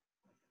month?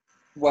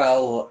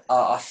 Well,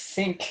 I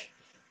think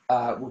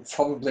we'll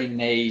probably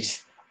need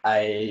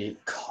a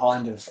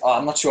kind of.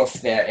 I'm not sure if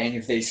there are any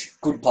of these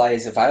good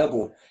players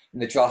available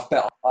in the draft,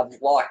 but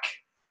I'd like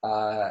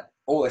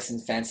all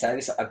Essendon fans say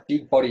this: a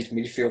big-bodied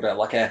midfielder,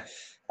 like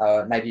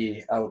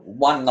maybe a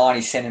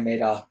 190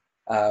 centimeter.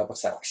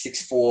 What's that? Like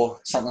 6'4",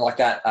 something like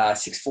that.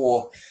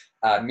 6'4"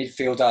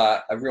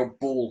 midfielder, a real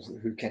bull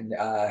who can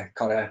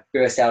kind of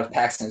burst out of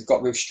packs and has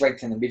got real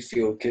strength in the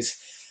midfield because.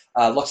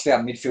 Lots of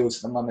our midfielders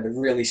at the moment are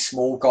really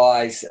small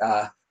guys,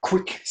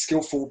 quick,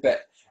 skillful,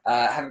 but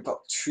haven't got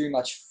too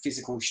much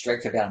physical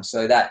strength about them.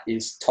 So that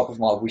is top of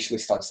my wish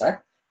list, I'd say.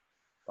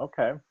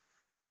 Okay.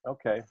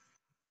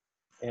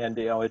 And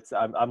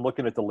I'm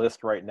looking at the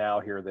list right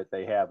now here that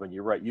they have, and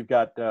you're right. You've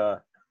got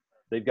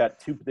they've got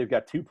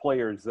two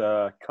players,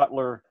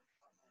 Cutler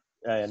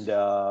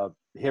and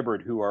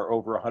Hibbard, who are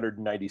over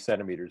 190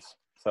 centimeters.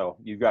 So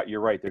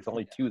you're right. There's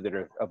only 2 that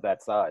are of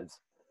that size.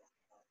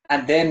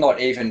 And they're not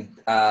even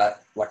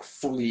like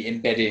fully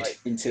embedded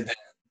into the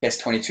best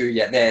 22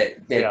 yet.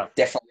 They're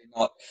definitely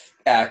not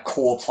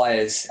core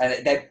players.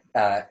 And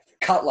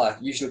Cutler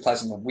usually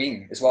plays on the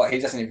wing as well. He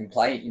doesn't even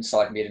play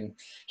inside mid. And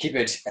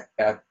Hibbard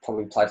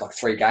probably played like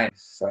 3 games.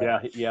 So.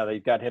 Yeah,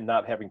 they've got him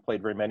not having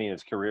played very many in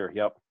his career.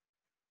 Yep.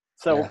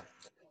 So,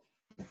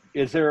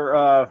 is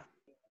there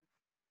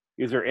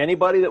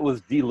anybody that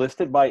was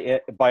delisted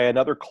by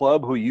another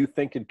club who you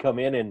think could come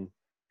in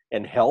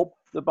and help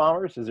the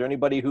Bombers? Is there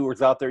anybody who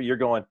is out there you're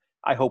going,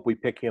 I hope we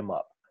pick him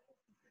up?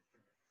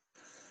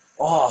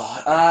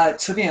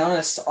 To be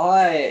honest,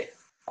 I'm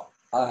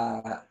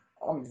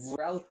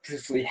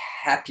relatively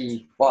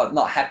happy. Well,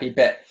 not happy,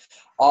 but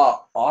I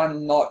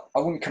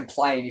wouldn't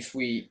complain if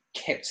we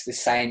kept the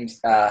same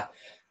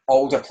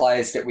older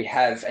players that we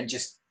have and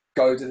just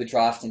go to the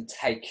draft and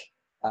take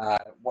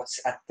what's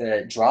at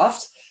the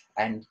draft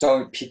and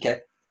don't pick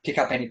pick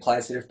up any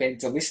players that have been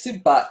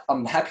delisted, but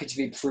I'm happy to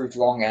be proved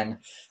wrong and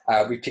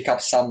we pick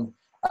up some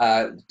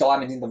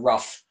diamond in the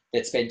rough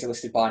that's been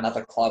delisted by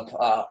another club.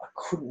 I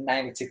couldn't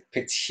name a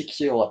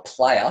particular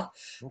player,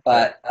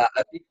 but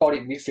a big body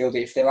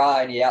midfielder, if there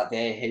are any out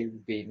there, he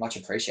would be much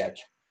appreciated.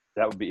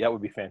 That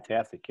would be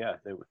fantastic. Yeah,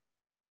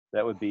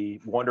 that would be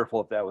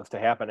wonderful if that was to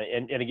happen.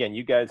 And again,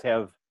 you guys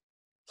have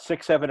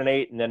 6, 7, and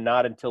 8, and then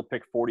not until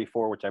pick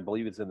 44, which I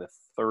believe is in the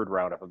third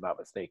round, if I'm not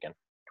mistaken,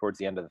 towards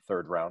the end of the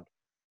third round.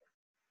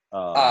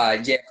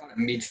 Kind of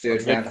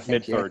mid-third round, I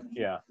think. Mid-third,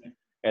 yeah.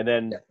 And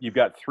then you've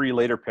got 3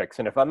 later picks.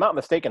 And if I'm not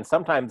mistaken,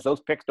 sometimes those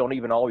picks don't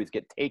even always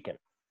get taken,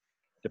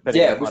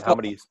 depending on how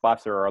many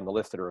spots there are on the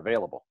list that are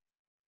available.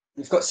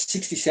 We've got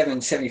 67,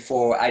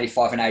 74,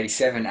 85, and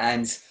 87,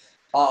 and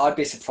I'd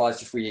be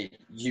surprised if we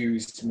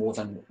used more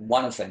than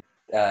one of them,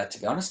 to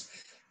be honest,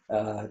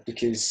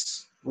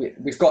 because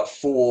we've got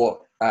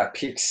 4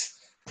 picks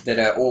that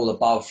are all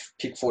above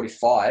pick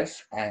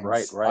 45, and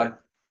right. I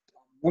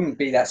wouldn't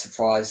be that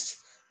surprised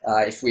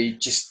if we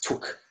just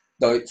took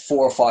those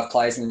 4 or 5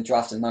 players in the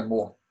draft and no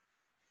more.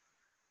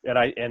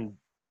 And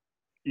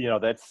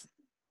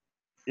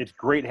it's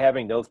great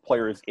having those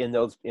players in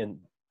those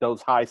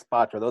high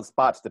spots, or those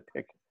spots to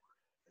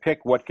pick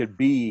what could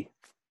be,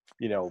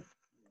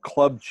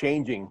 club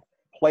changing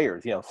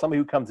players. Somebody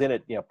who comes in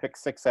at pick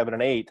 6, 7,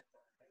 and 8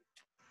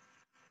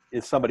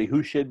 is somebody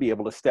who should be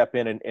able to step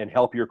in and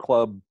help your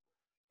club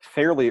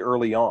fairly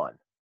early on.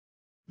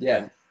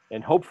 Yeah.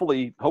 And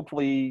hopefully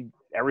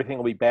everything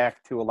will be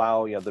back to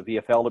allow the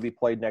VFL to be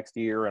played next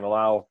year, and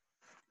allow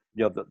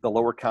the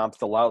lower comps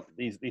to allow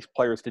these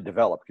players to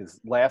develop.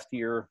 Because last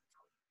year,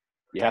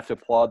 you have to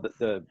applaud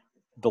the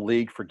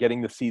league for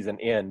getting the season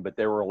in, but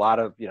there were a lot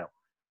of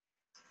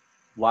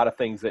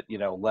things that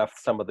left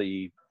some of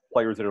the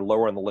players that are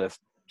lower on the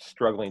list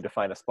struggling to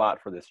find a spot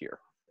for this year.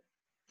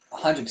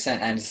 100%,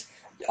 and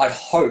I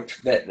hope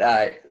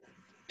that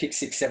pick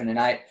 6, 7, and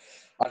 8.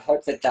 I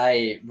hope that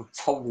they will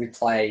probably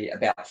play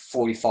about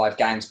 45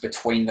 games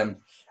between them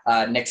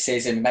next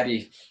season.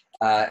 Maybe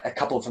a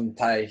couple of them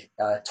play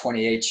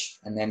 20 each,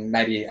 and then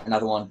maybe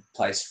another one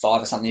plays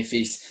 5 or something if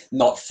he's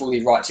not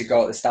fully right to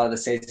go at the start of the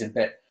season.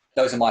 But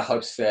those are my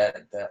hopes for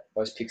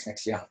those picks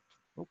next year.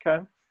 Okay.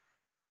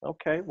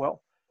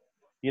 Well,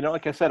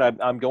 like I said,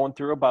 I'm going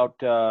through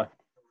about a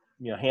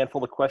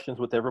handful of questions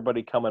with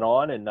everybody coming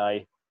on, and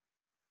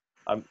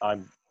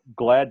I'm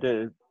glad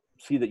to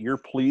see that you're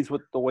pleased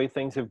with the way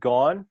things have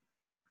gone,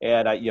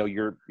 and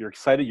you're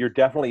excited. You're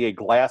definitely a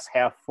glass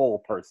half full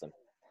person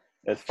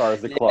as far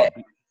as the club,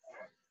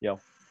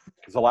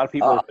 because a lot of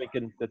people are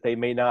thinking that they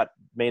may not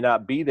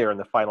be there in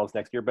the finals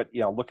next year. But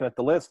looking at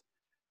the list,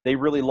 they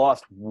really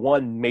lost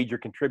one major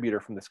contributor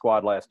from the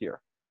squad last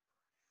year.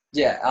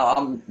 Yeah,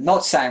 I'm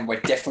not saying we're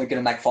definitely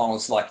going to make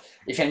finals. Like,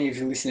 if any of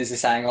your listeners are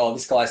saying, "Oh,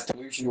 this guy's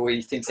delusional,"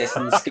 he thinks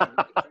Essendon's going to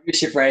win the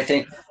premiership or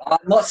anything, I'm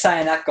not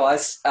saying that,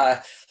 guys.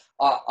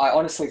 I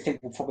honestly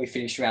think we'll probably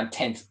finish around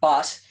 10th,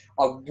 but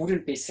I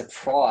wouldn't be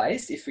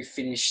surprised if we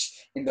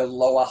finish in the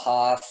lower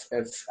half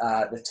of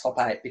the top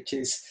 8,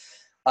 because,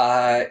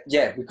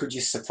 we could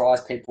just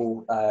surprise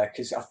people,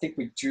 because I think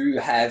we do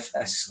have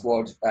a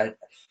squad,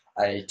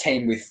 a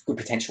team with good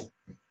potential.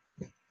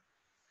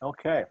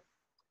 Okay.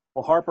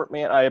 Well, Harper,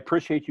 man, I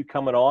appreciate you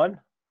coming on.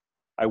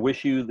 I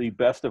wish you the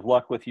best of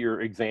luck with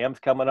your exams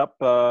coming up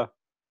the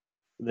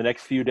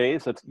next few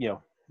days. Let's,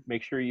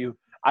 make sure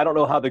I don't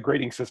know how the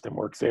grading system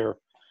works there.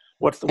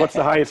 What's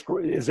the highest?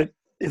 Is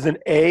an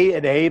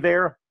A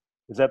there?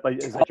 Is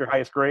that your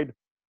highest grade?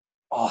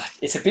 Oh,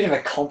 it's a bit of a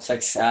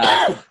complex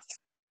to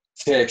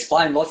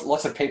explain.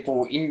 Lots of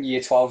people in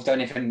Year 12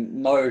 don't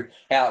even know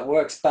how it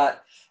works,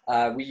 but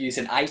we use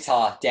an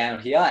ATAR down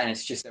here, and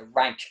it's just a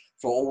rank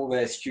for all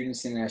the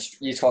students in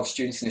Year 12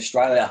 students in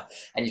Australia,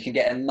 and you can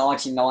get a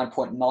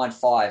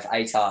 99.95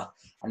 ATAR,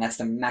 and that's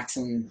the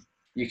maximum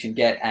you can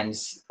get. And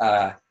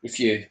if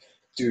you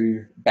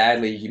do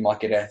badly, you might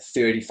get a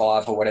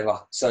 35 or whatever.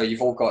 So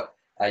you've all got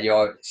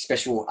your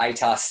special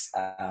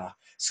ATAR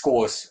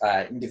scores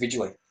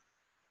individually.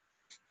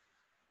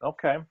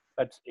 Okay,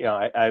 that's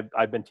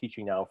I've been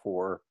teaching now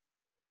for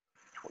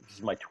this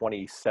is my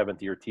 27th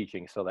year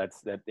teaching, so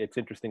it's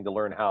interesting to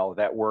learn how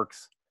that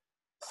works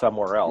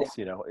somewhere else,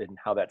 and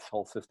how that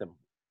whole system.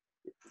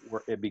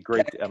 It'd be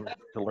great to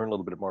learn a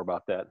little bit more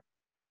about that.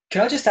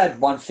 Can I just add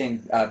one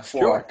thing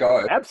before I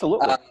go?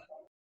 Absolutely.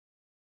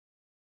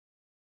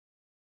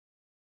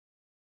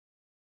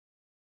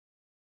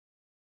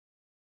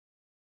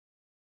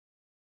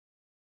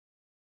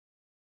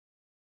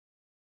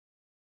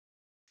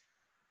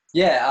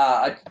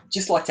 I'd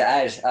just like to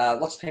add,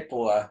 lots of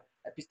people are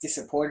a bit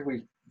disappointed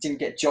we didn't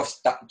get Josh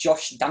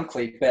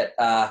Dunkley, but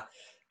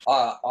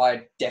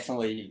I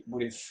definitely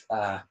would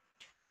have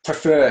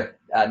preferred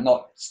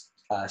not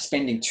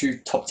spending 2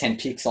 top 10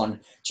 picks on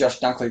Josh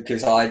Dunkley,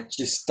 because I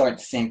just don't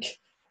think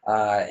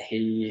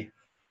he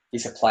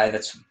is a player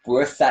that's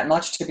worth that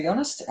much, to be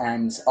honest.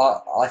 And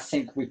I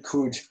think we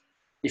could,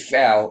 if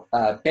our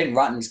Ben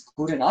Rutten is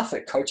good enough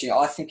at coaching,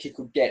 I think he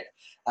could get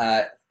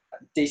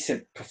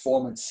decent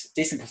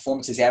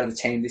performances out of the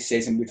team this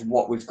season with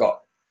what we've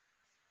got.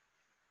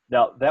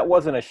 Now, that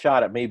wasn't a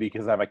shot at me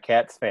because I'm a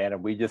Cats fan,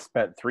 and we just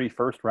spent 3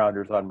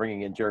 first-rounders on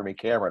bringing in Jeremy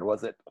Cameron,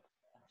 was it?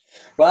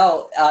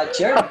 Well,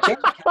 Jeremy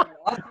Cameron,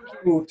 I think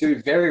he will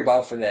do very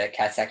well for the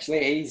Cats,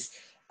 actually. He's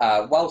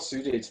well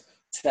suited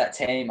to that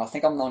team. I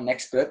think I'm not an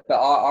expert, but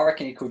I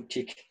reckon he could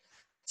kick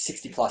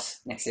 60+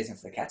 next season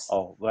for the Cats.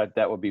 Oh,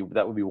 that would be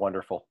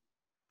wonderful.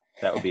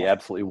 That would be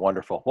absolutely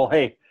wonderful. Well,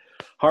 hey,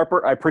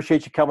 Harper, I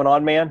appreciate you coming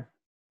on, man.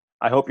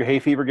 I hope your hay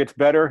fever gets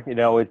better. You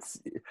know,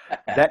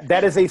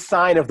 that is a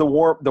sign of the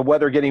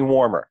weather getting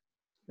warmer.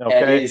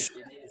 Okay,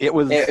 it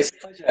was a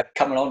pleasure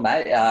coming on,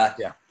 mate.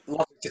 Yeah,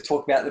 lovely to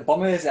talk about the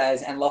Bombers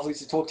and lovely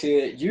to talk to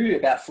you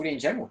about footy in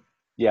general.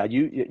 Yeah,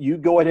 you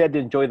go ahead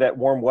and enjoy that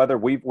warm weather.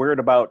 We're at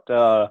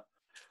about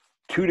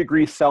 2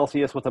 degrees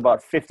Celsius with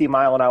about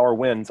 50-mile-an-hour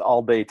winds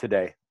all day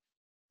today.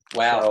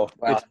 Wow!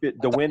 So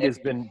the wind has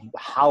been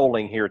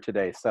howling here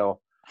today. So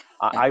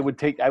I would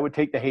take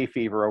the hay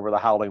fever over the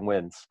howling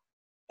winds.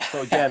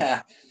 So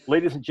again,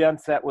 ladies and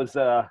gents, that was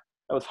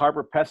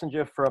Harper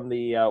Pessinger from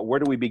the Where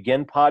Do We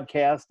Begin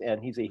podcast,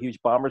 and he's a huge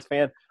Bombers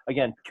fan.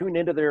 Again, tune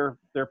into their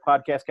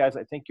podcast, guys.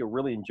 I think you'll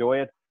really enjoy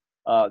it.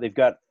 They've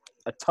got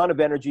a ton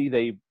of energy.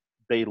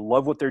 They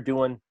love what they're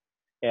doing,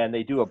 and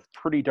they do a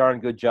pretty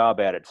darn good job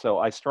at it. So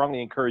I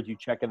strongly encourage you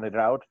checking it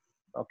out.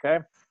 Okay.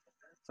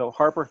 So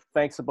Harper,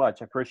 thanks a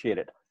bunch. I appreciate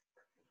it.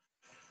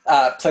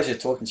 Pleasure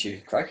talking to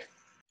you, Craig.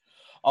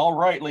 All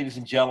right, ladies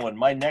and gentlemen,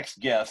 my next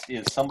guest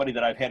is somebody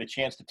that I've had a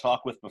chance to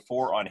talk with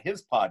before on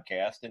his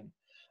podcast, and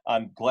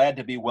I'm glad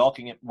to be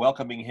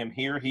welcoming him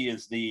here. He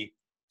is the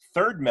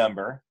third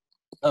member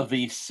of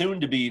the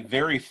soon-to-be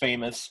very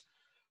famous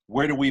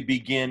Where Do We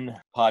Begin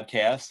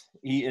podcast.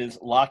 He is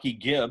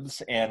Lachie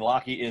Gibbs, and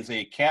Lachie is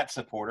a Cat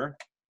supporter,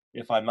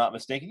 if I'm not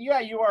mistaken. Yeah,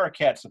 you are a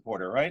Cat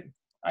supporter, right?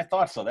 I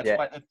thought so.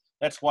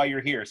 That's why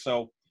you're here.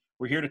 So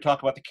we're here to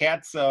talk about the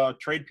Cats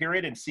trade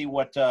period and see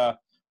what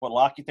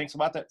Lachie thinks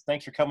about that.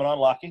 Thanks for coming on,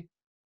 Lachie.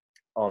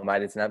 Oh,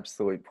 mate, it's an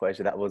absolute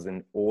pleasure. That was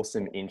an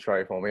awesome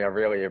intro for me. I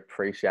really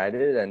appreciate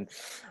it. And,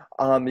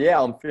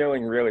 I'm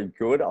feeling really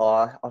good.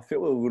 I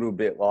feel a little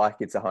bit like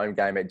it's a home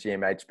game at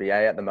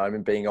GMHBA at the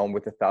moment, being on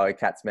with a fellow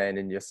Catsman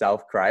and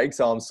yourself, Craig.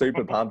 So I'm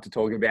super pumped to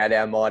talk about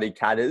our mighty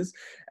Catters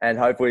and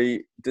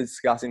hopefully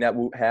discussing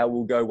how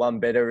we'll go one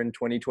better in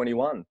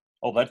 2021.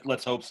 Oh,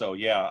 let's hope so.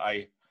 Yeah,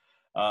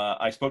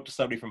 I spoke to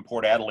somebody from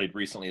Port Adelaide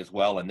recently as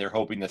well, and they're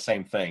hoping the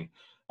same thing.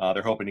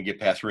 They're hoping to get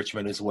past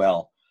Richmond as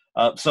well.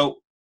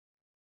 So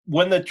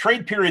when the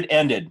trade period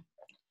ended,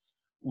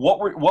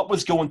 what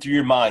was going through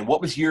your mind? What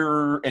was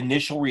your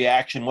initial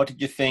reaction? What did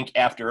you think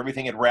after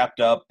everything had wrapped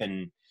up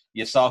and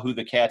you saw who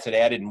the Cats had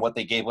added and what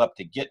they gave up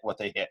to get what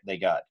they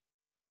got?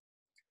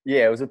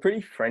 Yeah, it was a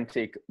pretty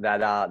frantic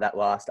that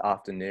last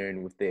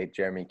afternoon with the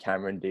Jeremy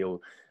Cameron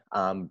deal.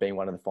 Being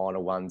one of the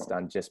final ones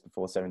done just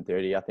before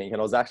 7:30, I think.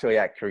 And I was actually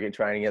at cricket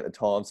training at the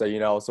time. So,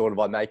 I was sort of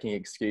like making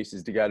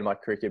excuses to go to my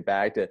cricket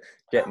bag to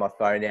get my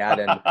phone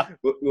out and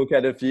look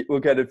at a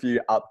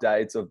few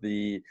updates of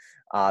the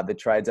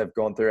trades I've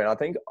gone through. And I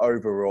think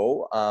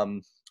overall,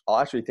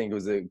 I actually think it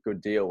was a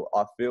good deal.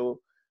 I feel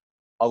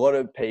a lot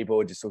of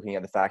people are just looking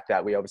at the fact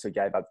that we obviously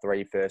gave up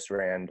 3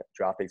 first-round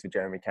draft picks for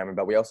Jeremy Cameron,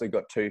 but we also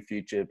got 2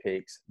 future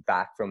picks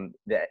back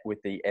with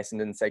the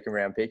Essendon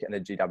second-round pick and the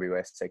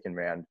GWS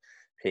second-round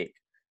pick.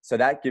 So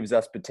that gives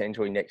us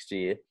potentially next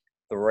year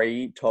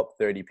 3 top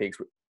 30 picks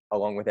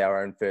along with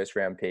our own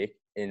first-round pick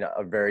in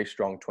a very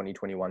strong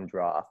 2021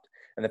 draft.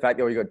 And the fact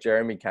that we got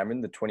Jeremy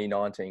Cameron, the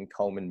 2019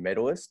 Coleman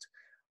medalist,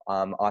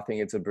 I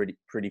think it's a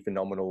pretty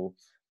phenomenal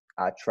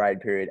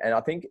trade period. And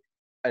I think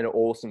an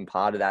awesome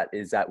part of that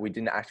is that we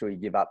didn't actually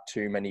give up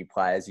too many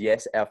players.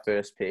 Yes, our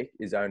first pick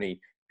is only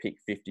pick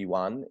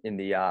 51 in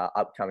the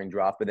upcoming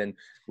draft, but then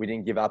we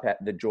didn't give up at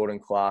the Jordan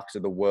Clarks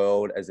of the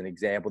world as an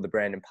example, the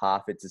Brandon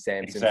Parfitts, the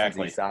Sam Simpsons,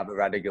 the Saba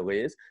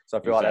Radagaliers. So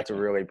I feel like that's a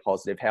really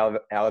positive.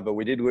 However,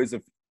 we did lose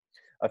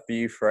a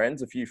few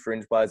fringe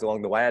players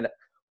along the way, and I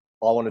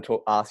want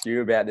to ask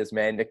you about this,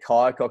 man.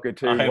 Nakai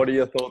Cockatoo. What are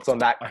your thoughts on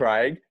that,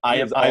 Craig?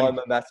 I'm a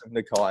massive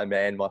Nakai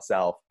man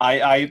myself.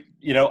 I'm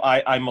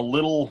a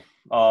little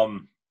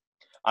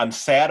I'm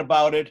sad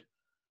about it,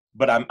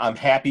 but I'm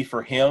happy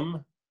for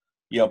him,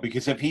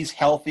 because if he's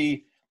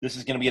healthy, this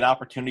is going to be an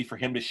opportunity for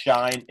him to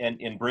shine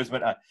in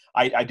Brisbane.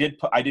 I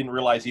didn't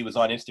realize he was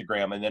on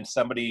Instagram, and then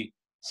somebody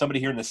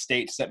here in the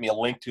States sent me a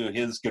link to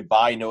his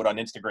goodbye note on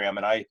Instagram,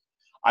 and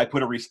I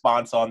put a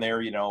response on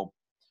there,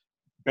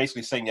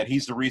 basically saying that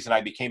he's the reason I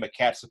became a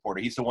Cat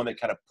supporter. He's the one that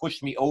kind of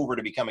pushed me over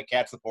to become a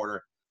Cat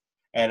supporter,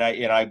 and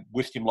I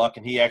wished him luck,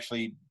 and he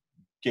actually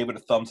gave it a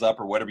thumbs up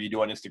or whatever you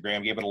do on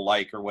Instagram, gave it a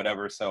like or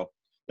whatever. So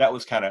that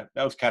was kind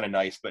of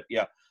nice. But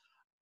yeah,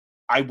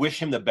 I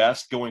wish him the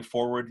best going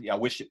forward. Yeah, I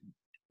wish it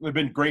would have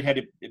been great had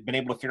it been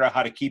able to figure out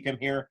how to keep him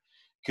here,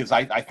 because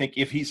I think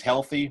if he's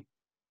healthy,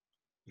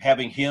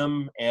 having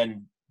him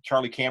and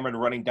Charlie Cameron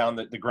running down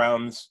the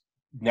grounds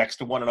next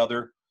to one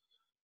another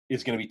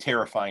is going to be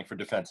terrifying for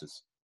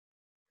defenses.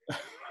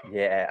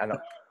 Yeah, and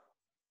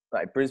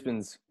like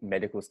Brisbane's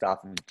medical staff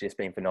have just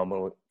been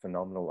phenomenal.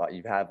 Like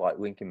you have like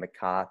Lincoln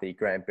McCarthy,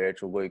 Grant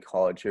Birchall, Luke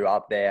Hodge, who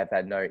up there have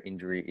had no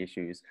injury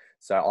issues.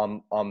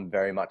 So I'm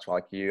very much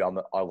like you.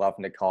 I love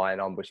Nakai,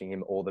 and I'm wishing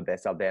him all the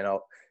best up there.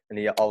 And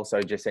he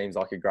also just seems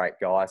like a great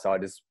guy. So I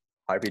just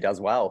hope he does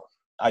well.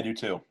 I do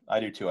too.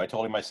 I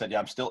told him, I said,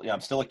 I'm still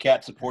a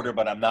Cat supporter,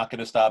 but I'm not going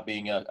to stop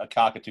being a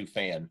Cockatoo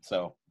fan.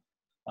 So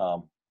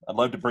I'd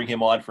love to bring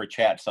him on for a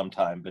chat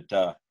sometime.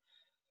 But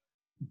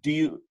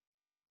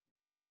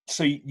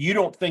so you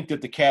don't think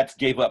that the Cats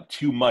gave up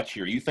too much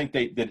here? You think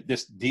that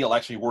this deal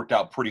actually worked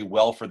out pretty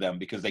well for them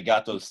because they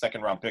got those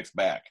second round picks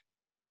back?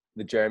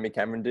 The Jeremy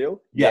Cameron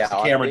deal? Yes, the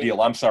Cameron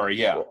deal. I'm sorry.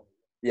 Yeah.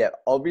 Yeah.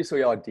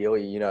 Obviously,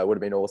 ideally, it would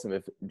have been awesome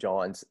if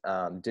Giants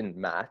didn't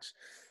match.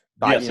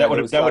 But, yes, that would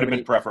have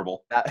been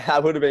preferable.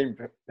 That would have been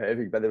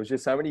perfect. But there was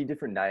just so many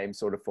different names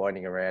sort of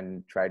floating around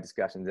in trade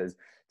discussions, as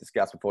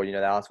discussed before. They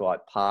asked for like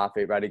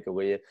Parfit,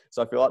 Radicalia.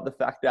 So I feel like the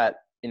fact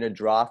that in a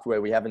draft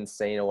where we haven't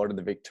seen a lot of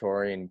the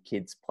Victorian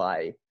kids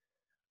play,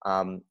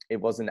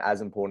 it wasn't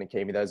as important to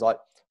keep me. Those like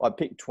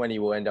pick 20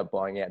 will end up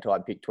buying out to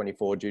like pick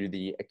 24 due to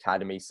the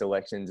academy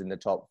selections in the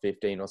top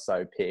 15 or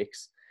so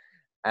picks,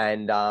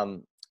 and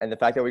the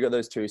fact that we got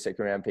those 2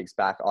 second round picks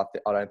back,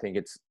 I don't think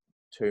it's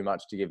too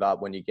much to give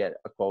up when you get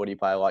a quality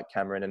player like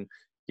Cameron, and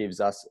gives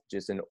us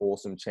just an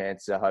awesome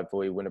chance to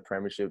hopefully win a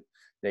premiership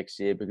next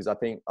year. Because I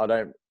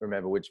don't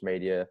remember which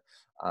media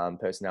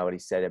personality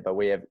said it, but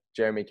we have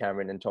Jeremy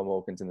Cameron and Tom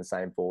Hawkins in the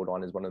same forward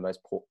line as one of the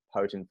most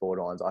potent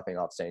forward lines I think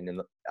I've seen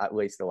in at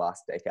least the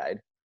last decade.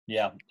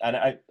 Yeah,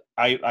 and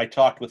I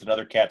talked with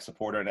another Cat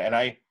supporter, and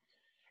I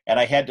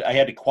had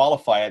to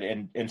qualify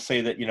it and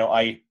say that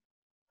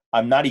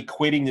I'm not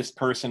equating this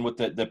person with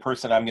the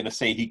person I'm going to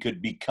say he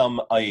could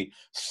become a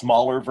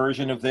smaller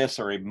version of this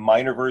or a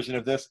minor version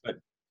of this. But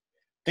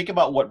think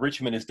about what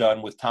Richmond has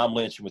done with Tom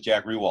Lynch and with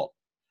Jack Riewoldt.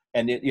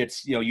 And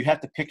it's, you have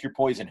to pick your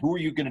poison. Who are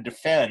you going to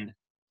defend?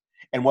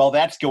 And while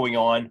that's going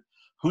on,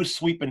 who's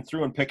sweeping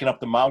through and picking up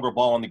the mongrel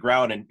ball on the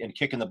ground and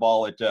kicking the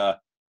ball at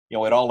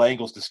all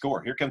angles to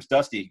score? Here comes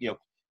Dusty,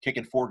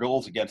 kicking 4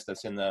 goals against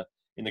us in the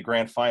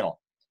grand final.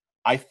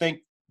 I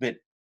think that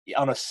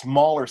on a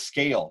smaller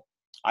scale,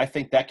 I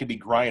think that could be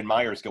Brian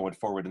Myers going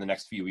forward in the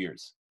next few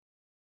years.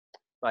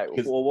 Right.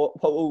 Well,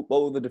 what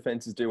will the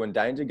defenses do when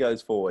Danger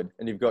goes forward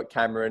and you've got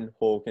Cameron,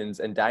 Hawkins,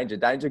 and Danger?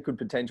 Danger could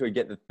potentially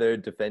get the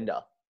 3rd defender.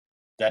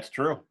 That's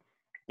true.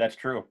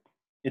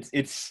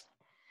 It's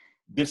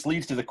this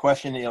leads to the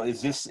question,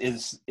 is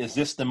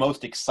this the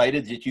most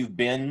excited that you've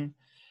been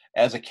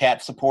as a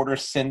Cat supporter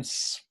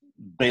since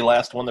they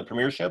last won the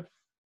premiership?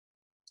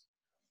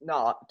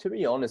 No, to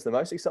be honest, the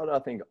most excited I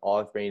think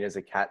I've been as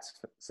a Cats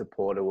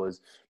supporter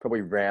was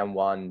probably round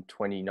 1,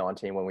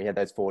 2019, when we had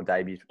those 4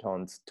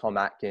 debutants, Tom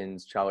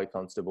Atkins, Charlie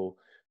Constable,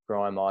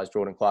 Graham Myers,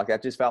 Jordan Clark.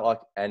 That just felt like,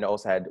 and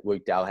also had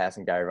Luke Dalhouse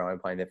and Gary Rowan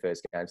playing their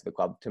first games for the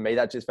club. To me,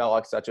 that just felt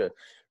like such a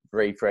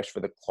refresh for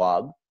the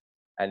club,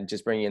 and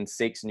just bringing in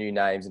 6 new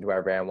names into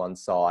our round 1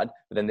 side.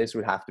 But then this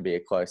would have to be a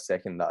close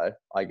second, though.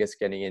 I guess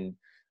getting in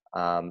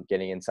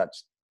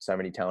so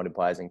many talented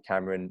players in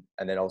Cameron,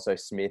 and then also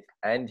Smith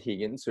and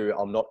Higgins, who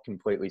I'm not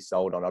completely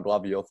sold on. I'd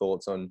love your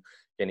thoughts on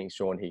getting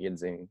Sean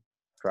Higgins in,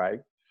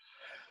 Craig.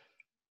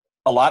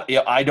 A lot.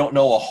 I don't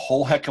know a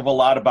whole heck of a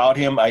lot about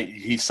him.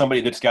 He's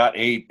somebody that's got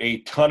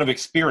a ton of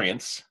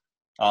experience.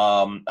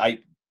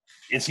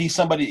 Is he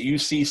somebody that you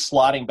see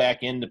slotting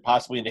back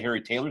possibly into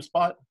Harry Taylor's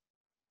spot?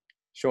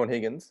 Sean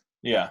Higgins?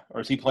 Yeah.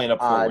 Or is he playing up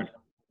forward?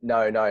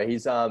 No.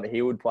 He's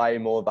he would play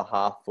more of a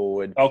half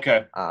forward.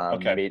 Okay.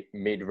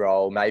 Mid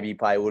role, maybe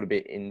play a little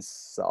bit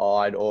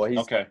inside, or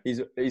he's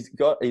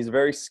a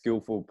very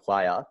skillful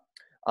player.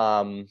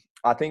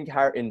 I think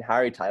in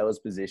Harry Taylor's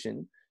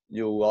position,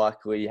 you'll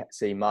likely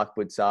see Mark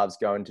Blitzarves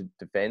go into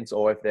defence,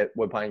 or if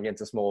we're playing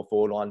against a smaller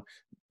forward line,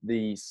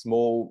 the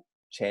small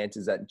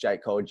chances that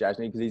Jake Cole-Jasny,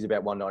 because he's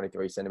about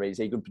 193 centimetres,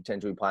 he could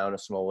potentially play on a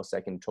smaller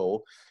second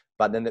tall.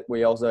 But then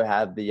we also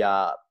have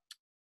our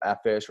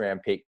first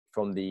round pick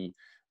from the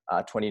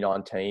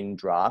 2019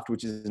 draft,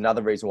 which is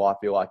another reason why I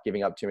feel like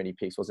giving up too many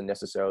picks wasn't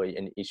necessarily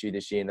an issue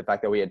this year. And the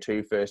fact that we had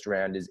 2 first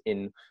rounders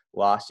in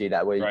last year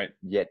that were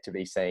yet to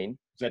be seen.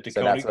 Is that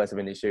so that's less of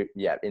an issue.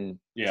 Yeah,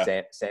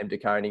 Sam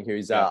DeConing,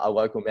 who's a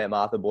local Mount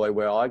Martha boy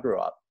where I grew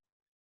up.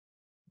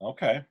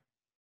 Okay.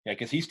 Yeah,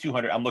 because he's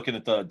 200. I'm looking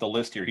at the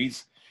list here.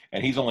 He's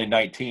only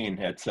 19.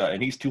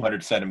 And he's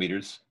 200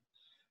 centimeters.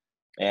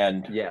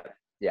 And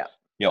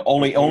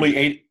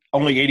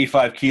only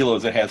 85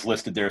 kilos it has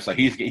listed there, so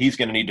he's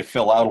going to need to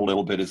fill out a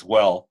little bit as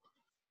well.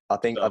 I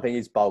think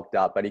he's bulked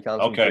up, but he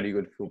comes from pretty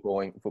good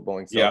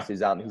footballing skills.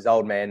 His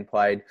old man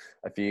played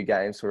a few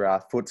games for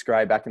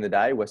Footscray back in the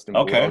day, Western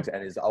Bulldogs,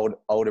 and his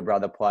older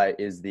brother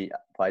plays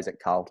at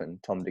Carlton,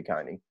 Tom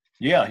DeConing.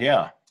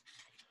 Yeah.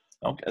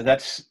 Okay,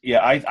 that's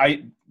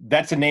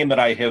a name that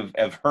I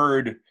have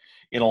heard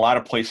in a lot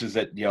of places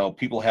that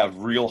people have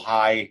real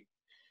high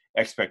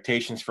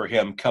expectations for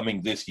him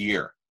coming this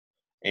year.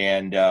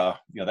 And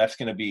that's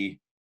going to be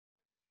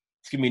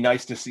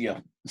nice to see.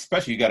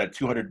 Especially you got a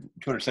 200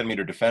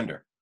 centimeter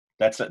defender.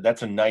 That's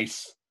a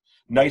nice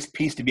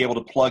piece to be able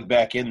to plug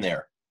back in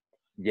there.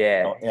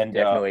 Yeah, And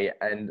definitely.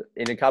 And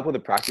in a couple of the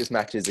practice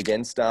matches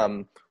against,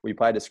 we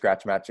played a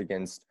scratch match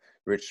against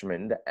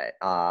Richmond,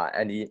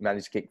 and he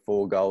managed to kick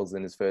 4 goals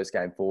in his first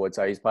game forward.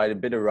 So he's played a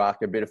bit of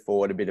ruck, a bit of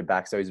forward, a bit of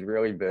back. So he's a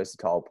really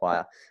versatile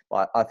player.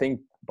 But I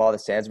think by the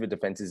sounds of it,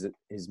 defense is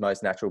his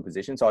most natural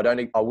position. So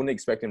I wouldn't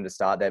expect him to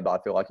start there, but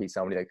I feel like he's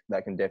somebody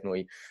that can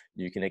definitely,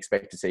 you can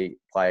expect to see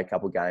play a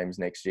couple games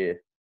next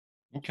year.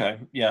 Okay,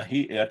 yeah,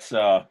 that's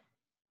trying to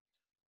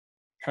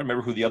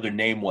remember who the other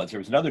name was. There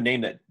was another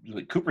name that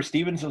Cooper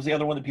Stevens was the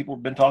other one that people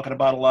have been talking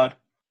about a lot.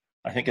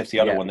 I think that's the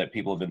other one that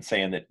people have been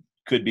saying that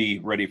could be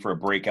ready for a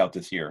breakout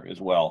this year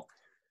as well,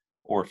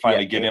 or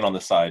finally get in on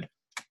the side.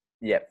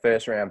 Yeah,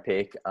 first round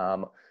pick.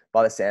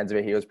 By the sounds of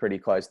it, he was pretty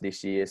close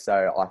this year,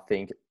 so I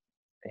think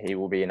he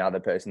will be another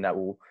person that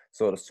will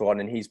sort of slot.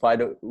 And he's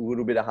played a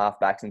little bit of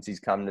halfback since he's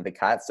come to the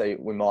Cats, so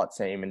we might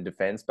see him in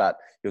defence. But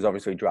he was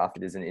obviously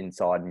drafted as an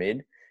inside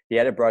mid. He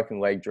had a broken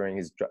leg during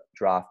his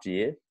draft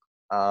year.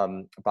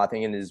 But I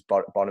think in his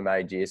bottom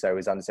age year, so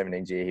his under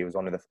 17 year, he was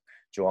one of the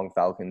Geelong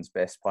Falcons'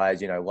 best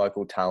players,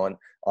 local talent.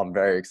 I'm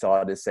very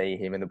excited to see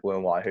him in the blue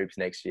and white hoops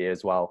next year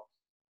as well.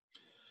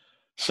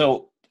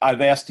 So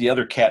I've asked the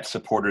other Cat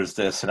supporters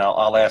this, and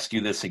I'll ask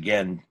you this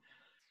again.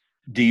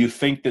 Do you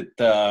think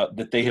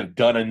that they have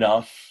done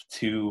enough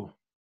to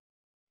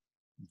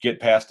get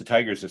past the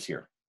Tigers this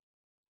year,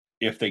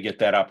 if they get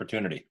that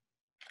opportunity?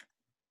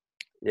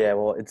 Yeah,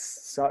 well,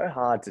 it's so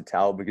hard to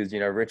tell because,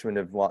 Richmond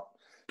have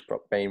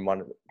been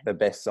one of the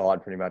best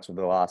side pretty much of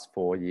the last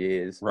 4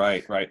 years.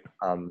 Right.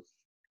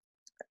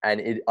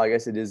 And I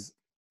guess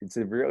it's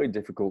a really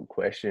difficult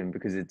question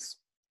because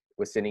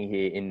we're sitting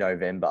here in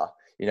November.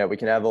 We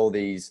can have all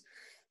these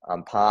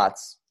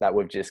parts that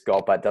we've just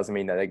got, but it doesn't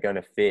mean that they're going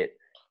to fit.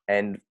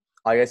 And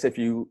I guess if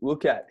you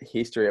look at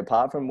history,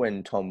 apart from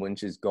when Tom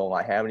Lynch is gone,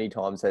 like how many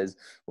times has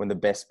when the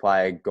best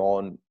player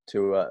gone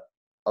to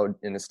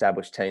an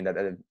established team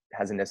that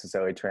hasn't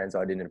necessarily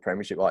translated into the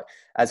premiership? Like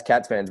as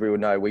Cats fans, we would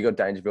know we got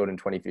Dangerfield in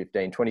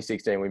 2015.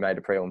 2016, we made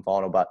a prelim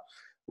final, but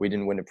we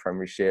didn't win a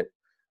premiership.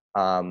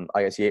 I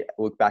guess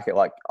look back at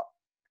like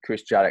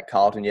Chris Judd at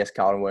Carlton. Yes,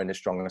 Carlton weren't a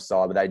stronger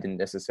side, but they didn't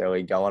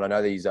necessarily go on. I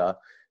know these are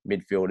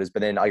midfielders,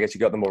 but then I guess you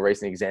got the more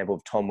recent example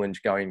of Tom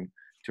Lynch going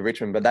to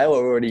Richmond, but they were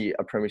already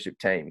a premiership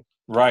team.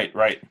 Right.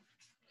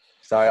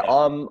 So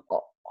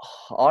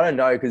I don't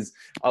know because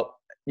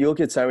you look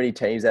at so many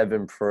teams that have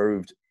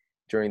improved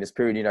during this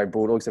period.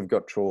 Bulldogs have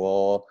got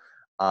Trelaw.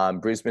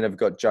 Brisbane have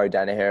got Joe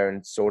Danaher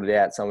and sorted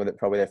out some of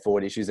probably their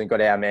forward issues and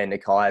got our man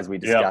Nakai, as we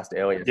discussed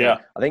earlier. So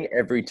I think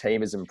every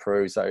team has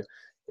improved. So,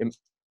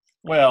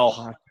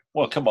 well,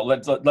 come on.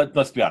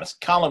 Let's be honest.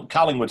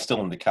 Collingwood's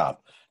still in the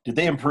cup. Did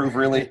they improve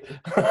really?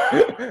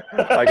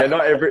 Okay,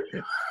 not every.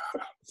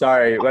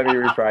 Sorry, let me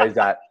rephrase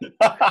that.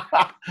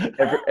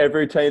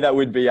 Every team that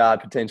would be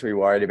potentially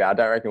worried about. I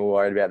don't reckon we're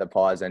worried about the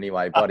Pies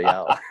anyway. Bloody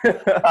hell.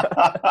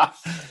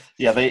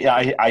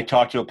 Yeah, I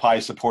talked to a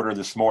Pies supporter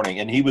this morning,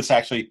 and he was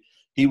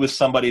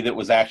somebody that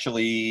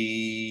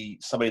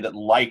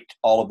liked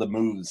all of the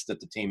moves that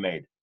the team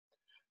made.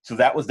 So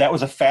that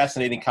was a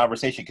fascinating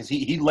conversation because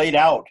he laid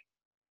out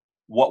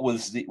what were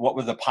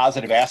the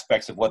positive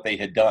aspects of what they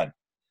had done,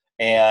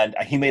 and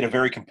he made a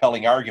very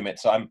compelling argument.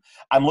 So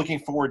I'm looking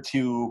forward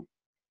to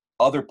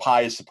other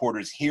Pies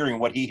supporters hearing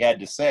what he had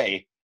to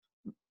say.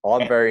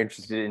 I'm very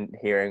interested in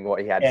hearing what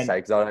he had to say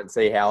because I don't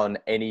see how on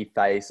any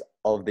face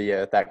of the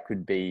earth that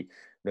could be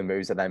the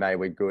moves that they made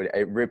were good.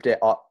 It ripped it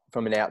up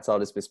from an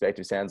outsider's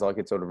perspective. Sounds like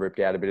it sort of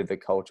ripped out a bit of the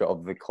culture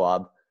of the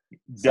club.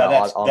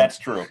 So that's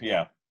true.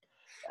 Yeah,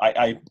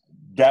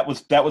 that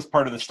was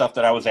part of the stuff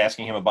that I was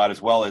asking him about as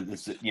well.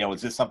 Is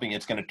this something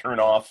that's going to turn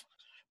off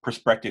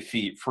prospective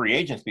free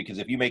agents? Because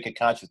if you make a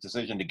conscious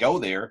decision to go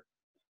there,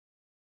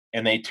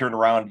 and they turn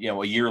around,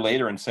 a year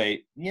later and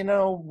say,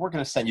 we're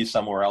going to send you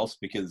somewhere else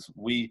because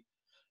we're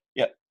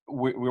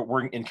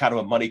in kind of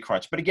a money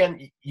crunch. But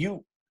again,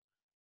 you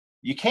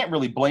can't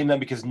really blame them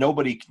because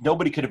nobody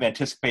could have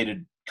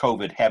anticipated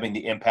COVID having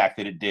the impact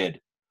that it did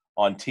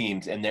on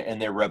teams and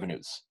their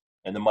revenues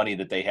and the money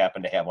that they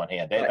happen to have on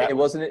hand. It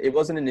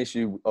wasn't an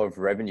issue of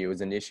revenue. It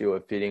was an issue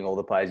of fitting all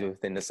the players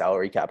within the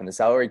salary cap, and the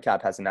salary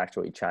cap hasn't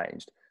actually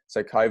changed.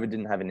 So COVID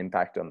didn't have an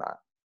impact on that.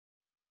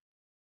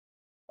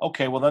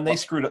 Okay, well then they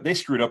screwed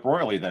up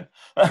royally then.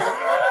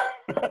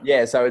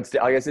 Yeah, so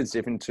I guess it's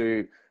different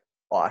to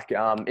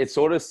it's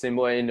sort of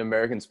similar in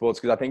American sports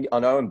because I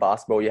know in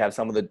basketball you have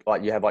some of the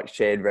you have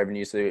shared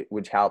revenue, so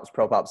which helps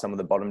prop up some of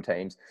the bottom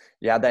teams.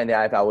 You have that in the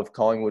AFL with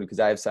Collingwood because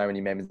they have so many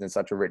members and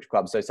such a rich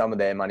club, so some of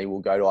their money will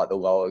go to the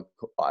lower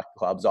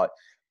clubs like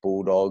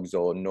Bulldogs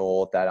or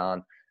North that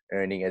aren't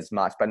earning as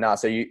much. But no,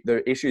 so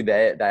the issue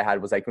there they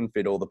had was they couldn't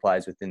fit all the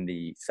players within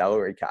the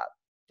salary cap.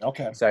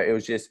 Okay. So it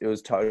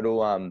was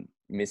total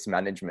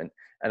mismanagement.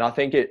 And I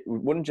think it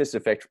wouldn't just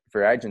affect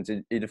free agents,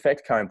 it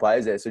affects current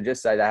players there. So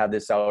just say they have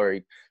this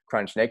salary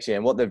crunch next year.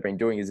 And what they've been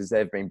doing is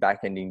they've been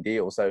back-ending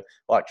deals. So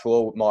like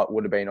Trelaw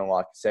would have been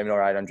on 700,000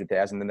 or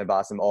 800,000. Then they've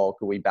asked him,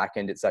 could we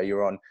back-end it so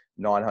you're on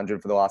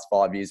 900 for the last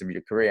 5 years of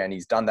your career? And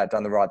he's done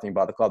the right thing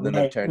by the club. Then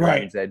they've turned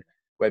around and said,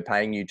 we're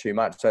paying you too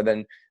much. So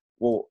then,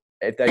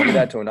 if they do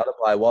that to another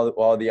player,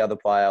 while the other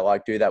player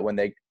like do that when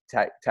they're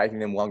taking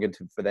them longer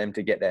for them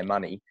to get their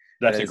money,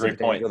 That's a great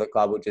point. The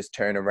club will just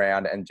turn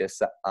around and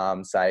just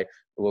say,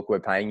 look, we're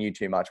paying you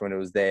too much when it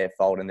was their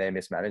fault and their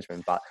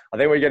mismanagement. But I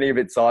think we're getting a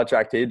bit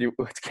sidetracked here.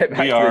 Let's get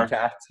back to the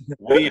Cats.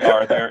 We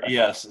are there,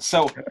 yes.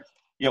 So,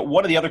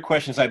 one of the other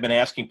questions I've been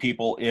asking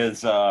people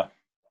is,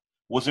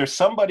 was there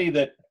somebody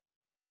that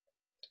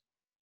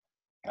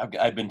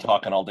I've been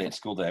talking all day at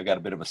school today. I've got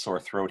a bit of a sore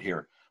throat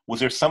here. Was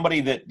there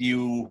somebody that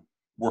you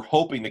were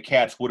hoping the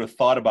Cats would have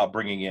thought about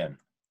bringing in?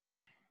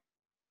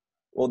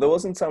 Well, there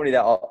wasn't somebody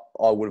that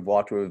I would have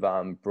liked to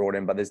have brought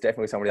in, but there's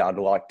definitely somebody that I'd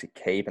like to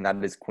keep, and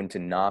that is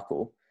Quinton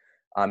Narkle.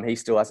 He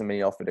still hasn't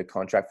been offered a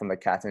contract from the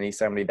Cats, and he's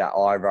somebody that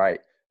I rate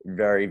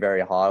very,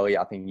 very highly.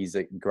 I think he's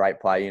a great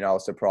player. I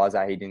was surprised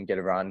that he didn't get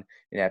a run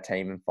in our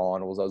team in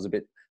finals. I was a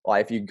bit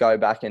like, if you go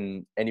back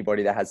and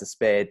anybody that has a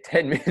spare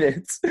 10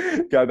 minutes,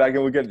 go back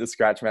and look at the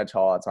scratch match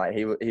highlights. Like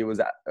he was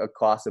a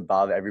class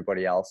above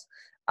everybody else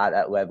at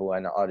that level,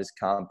 and I just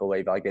can't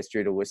believe, I guess,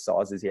 due to his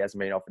sizes, he hasn't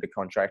been offered a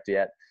contract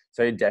yet.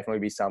 So he'd definitely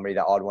be somebody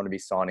that I'd want to be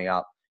signing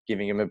up,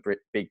 giving him a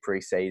big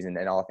preseason,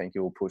 and I think he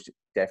will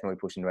definitely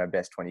push into our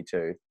best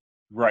 22.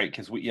 Right,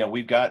 because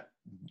we've got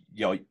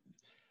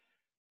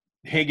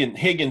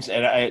Higgins,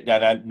 and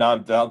now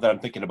that I'm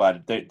thinking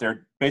about it,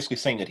 they're basically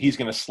saying that he's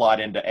going to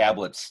slot into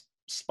Ablett's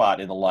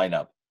spot in the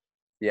lineup,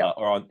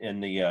 or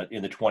in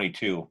the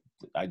 22.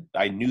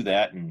 I knew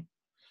that, and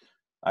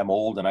I'm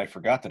old, and I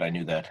forgot that I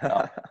knew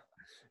that.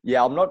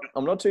 Yeah, I'm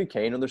not too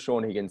keen on the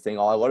Sean Higgins thing.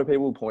 A lot of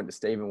people point to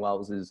Stephen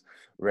Wells's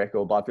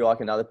record, but I feel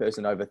like another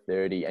person over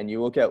 30. And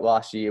you look at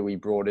last year, we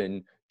brought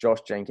in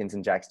Josh Jenkins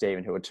and Jack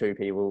Stephen, who are two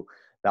people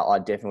that I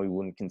definitely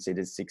wouldn't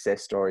consider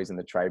success stories in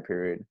the trade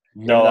period.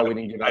 No, we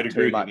didn't give up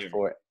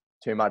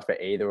too much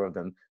for either of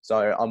them.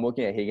 So I'm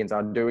looking at Higgins.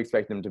 I do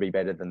expect them to be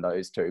better than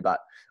those two,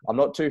 but I'm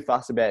not too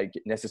fussed about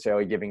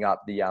necessarily giving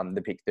up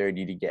the pick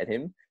 30 to get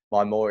him.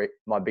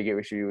 My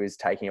bigger issue is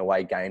taking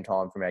away game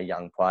time from our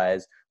young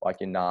players, like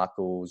your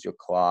Narkles, your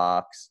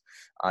Clarks,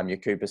 your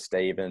Cooper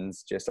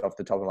Stevens, just off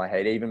the top of my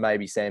head. Even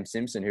maybe Sam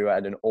Simpson, who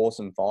had an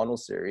awesome final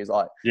series.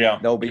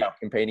 They'll be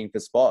competing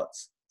for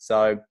spots.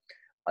 So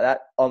I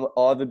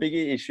have a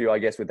bigger issue, I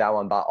guess, with that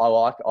one. But I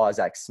like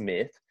Isaac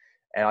Smith,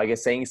 and I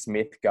guess seeing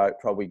Smith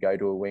probably go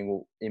to a wing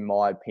will, in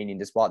my opinion,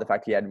 despite the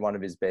fact he had one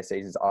of his best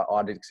seasons,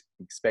 I'd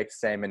expect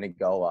Sam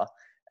Menegola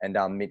and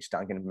Mitch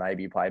Duncan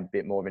maybe play a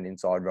bit more of an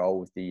inside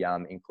role with the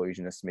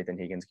inclusion of Smith and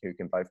Higgins, who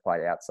can both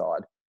play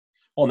outside.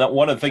 Well, now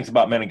one of the things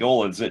about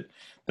Menegola is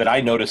that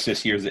I noticed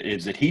this year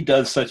is that he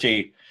does such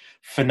a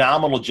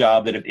phenomenal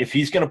job that if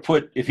he's going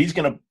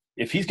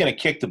to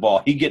kick the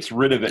ball, he gets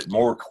rid of it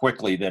more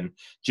quickly than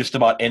just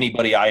about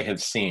anybody I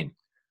have seen.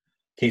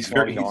 He's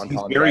very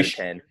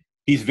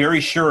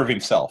sure of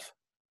himself.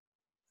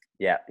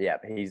 Yeah.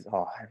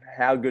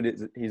 How good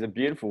is it? He's a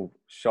beautiful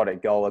shot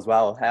at goal as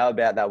well. How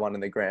about that one in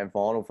the grand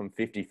final from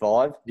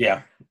 55?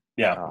 Yeah.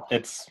 Oh.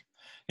 It's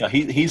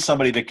he's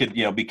somebody that could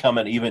become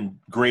an even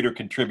greater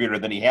contributor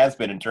than he has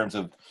been in terms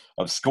of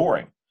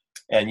scoring.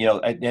 And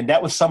and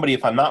that was somebody,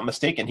 if I'm not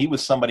mistaken, he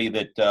was somebody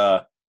that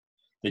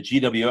the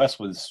GWS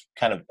was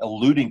kind of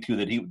alluding to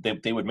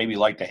that they would maybe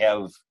like to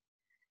have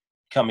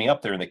coming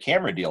up there in the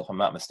Cameron deal, if I'm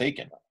not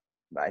mistaken.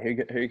 Mate,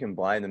 who can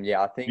blame them?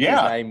 Yeah, I think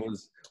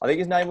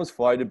his name was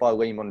floated by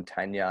Lee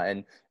Montagna,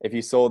 and if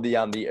you saw the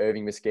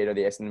Irving Mosquito,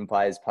 the Essendon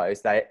players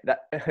post,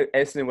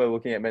 Essendon were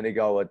looking at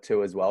Menegola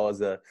too as well as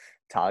a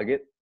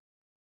target,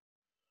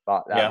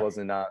 but that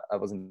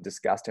wasn't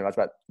discussed too much.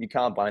 But you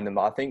can't blame them.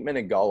 But I think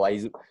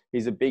Menegola,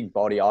 he's a big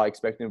body. I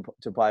expect him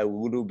to play a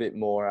little bit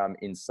more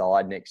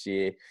inside next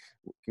year,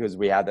 because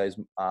we have those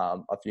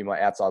a few more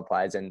outside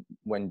players, and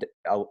when it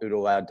will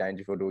allow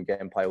Dangerfield to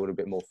again play a little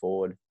bit more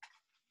forward.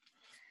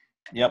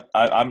 Yep,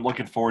 I'm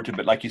looking forward to it.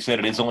 But like you said,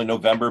 it is only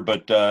November,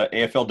 but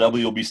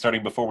AFLW will be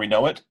starting before we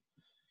know it.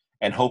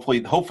 And hopefully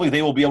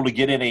they will be able to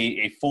get in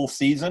a full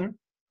season.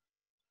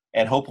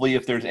 And hopefully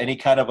if there's any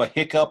kind of a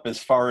hiccup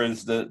as far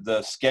as the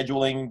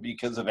scheduling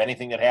because of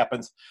anything that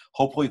happens,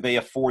 hopefully they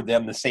afford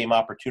them the same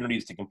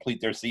opportunities to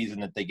complete their season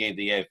that they gave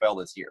the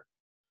AFL this year.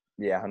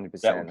 Yeah,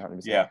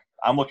 100%. Yeah,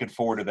 I'm looking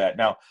forward to that.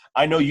 Now,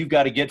 I know you've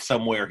got to get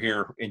somewhere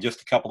here in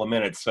just a couple of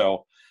minutes,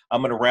 so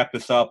I'm going to wrap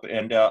this up.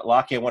 And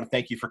Lachie, I want to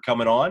thank you for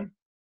coming on.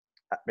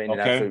 It's been an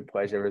absolute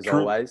pleasure as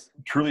always.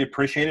 Truly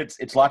appreciate it.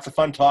 It's lots of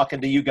fun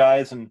talking to you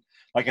guys. And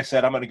like I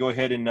said, I'm going to go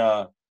ahead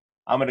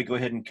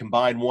and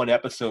combine one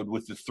episode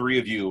with the three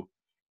of you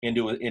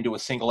into a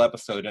single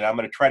episode, and I'm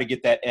going to try to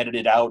get that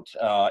edited out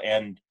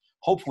and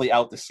hopefully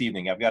out this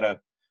evening. I've got to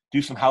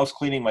do some house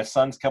cleaning. My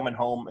son's coming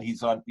home.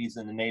 He's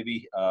in the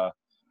Navy.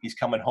 He's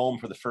coming home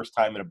for the first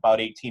time in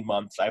about 18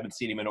 months. I haven't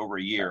seen him in over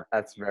a year.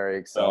 That's very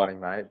exciting,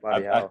 mate.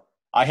 Bloody hell.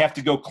 I have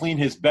to go clean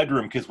his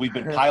bedroom because we've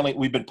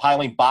been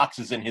piling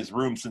boxes in his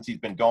room since he's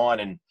been gone,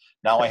 and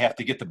now I have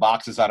to get the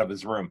boxes out of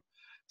his room.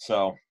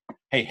 So,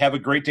 hey, have a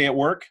great day at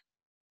work.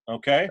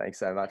 Okay. Thanks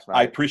so much, mate.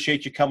 I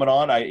appreciate you coming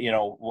on.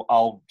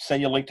 I'll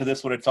send you a link to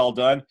this when it's all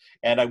done,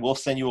 and I will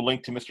send you a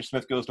link to Mr.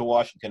 Smith Goes to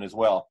Washington as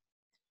well.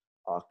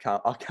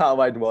 I can't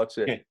wait to watch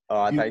it. Okay.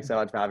 All right, thanks so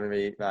much for having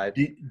me, mate.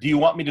 Do you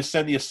want me to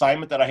send the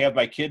assignment that I have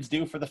my kids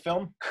do for the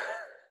film?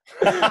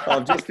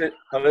 I've just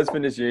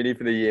finished uni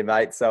for the year,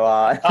 mate. So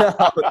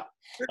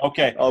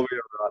Okay. I'll be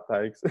all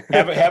right. Thanks.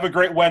 Have a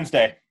great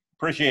Wednesday.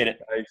 Appreciate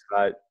it. Thanks,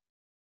 mate.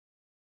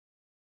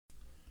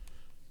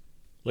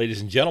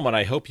 Ladies and gentlemen,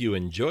 I hope you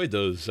enjoyed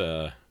those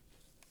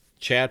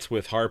chats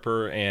with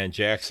Harper and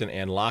Jackson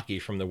and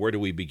Lachie from the Where Do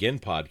We Begin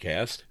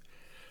podcast.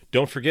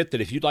 Don't forget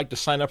that if you'd like to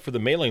sign up for the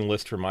mailing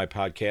list for my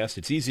podcast,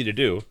 it's easy to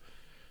do.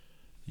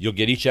 You'll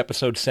get each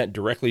episode sent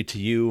directly to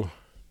you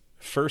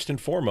first and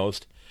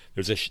foremost.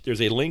 There's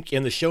a link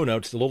in the show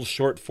notes, a little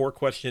short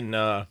 4-question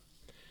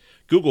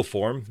Google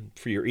form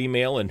for your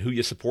email and who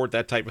you support,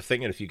 that type of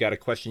thing. And if you got a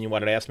question you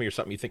wanted to ask me or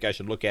something you think I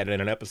should look at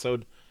in an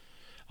episode,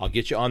 I'll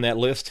get you on that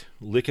list,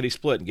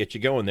 lickety-split, and get you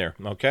going there,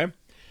 okay?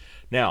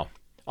 Now,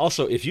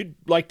 also, if you'd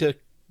like to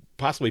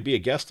possibly be a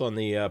guest on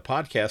the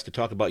podcast to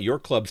talk about your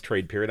club's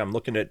trade period, I'm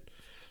looking at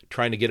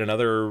trying to get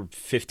another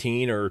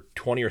 15 or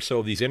 20 or so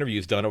of these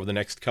interviews done over the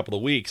next couple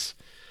of weeks.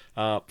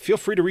 Feel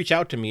free to reach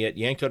out to me at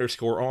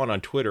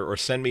yank_on Twitter or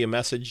send me a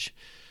message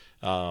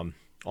on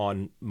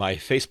my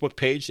Facebook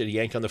page at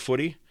Yank on the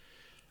Footy,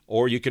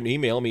 or you can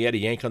email me at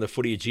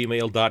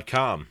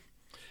yankonthefooty@gmail.com.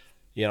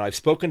 You know, I've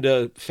spoken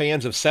to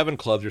fans of 7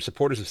 clubs or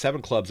supporters of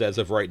 7 clubs as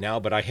of right now,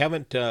 but I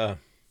haven't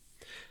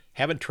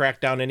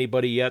tracked down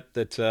anybody yet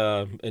that's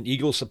an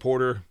Eagles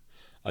supporter,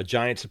 a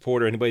Giant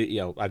supporter, anybody. You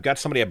know, I've got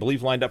somebody I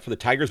believe lined up for the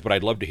Tigers, but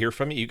I'd love to hear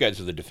from you. You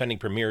guys are the defending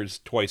premiers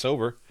twice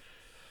over.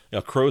 You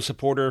know, Crows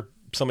supporter,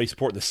 somebody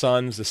supporting the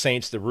Suns, the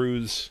Saints, the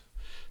Roos,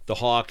 the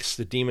Hawks,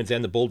 the Demons,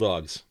 and the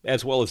Bulldogs,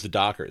 as well as the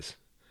Dockers.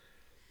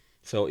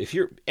 So if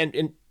you're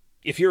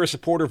if you're a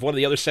supporter of one of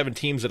the other 7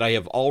 teams that I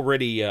have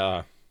already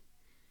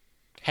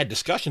had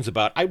discussions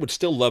about, I would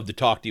still love to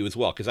talk to you as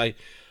well, because I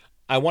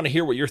want to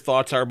hear what your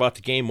thoughts are about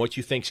the game, what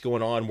you think's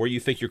going on, where you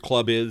think your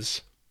club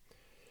is,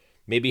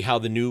 maybe how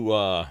the new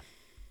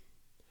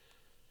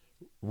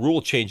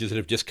rule changes that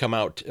have just come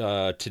out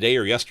today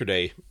or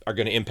yesterday are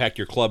going to impact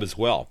your club as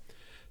well.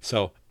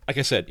 So, like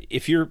I said,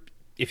 if you're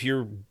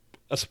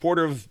a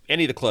supporter of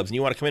any of the clubs and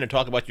you want to come in and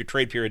talk about your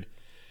trade period,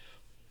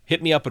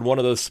 hit me up in one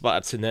of those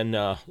spots and then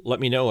let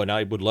me know, and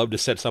I would love to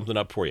set something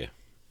up for you.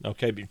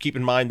 Okay, but keep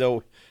in mind,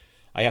 though,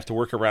 I have to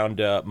work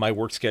around my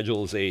work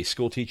schedule as a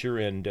school teacher,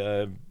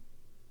 and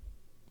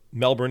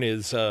Melbourne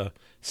is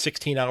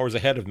 16 hours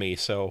ahead of me,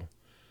 so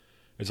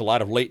there's a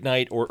lot of late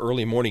night or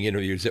early morning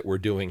interviews that we're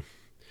doing.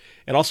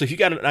 And also, if you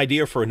got an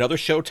idea for another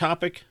show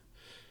topic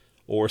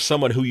or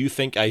someone who you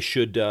think I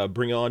should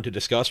bring on to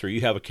discuss, or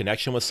you have a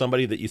connection with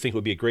somebody that you think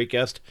would be a great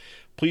guest,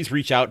 please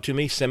reach out to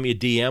me. Send me a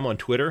DM on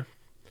Twitter.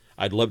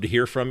 I'd love to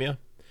hear from you.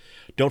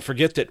 Don't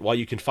forget that while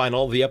you can find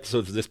all the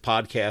episodes of this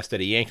podcast at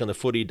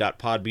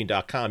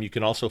yankonthefooty.podbean.com, you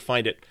can also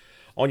find it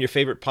on your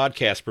favorite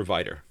podcast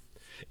provider.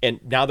 And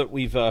now that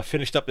we've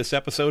finished up this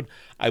episode,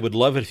 I would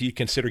love it if you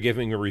consider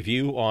giving a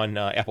review on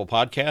Apple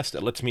Podcast.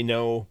 It lets me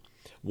know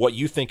what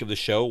you think of the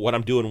show, what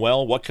I'm doing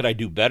well, what could I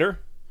do better,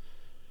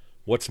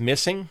 what's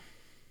missing,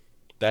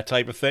 that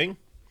type of thing.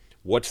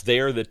 What's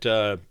there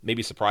that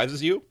maybe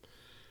surprises you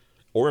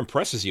or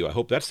impresses you. I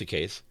hope that's the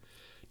case.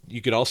 You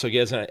can also,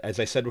 as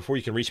I said before,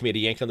 you can reach me at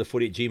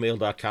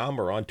yankonthefooty@gmail.com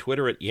or on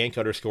Twitter at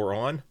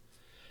yank_on,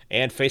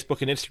 and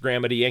Facebook and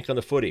Instagram at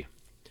yankonthefooty.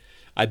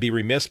 I'd be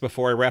remiss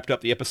before I wrapped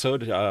up the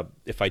episode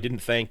if I didn't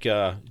thank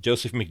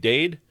Joseph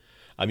McDade.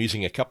 I'm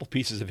using a couple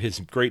pieces of his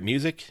great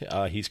music.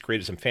 He's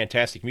created some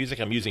fantastic music.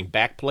 I'm using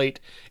Backplate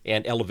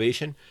and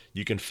Elevation.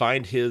 You can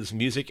find his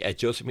music at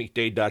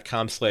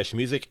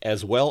josephmcdade.com/music,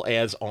 as well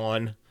as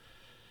on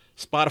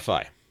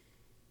Spotify.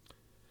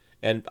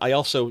 And I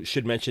also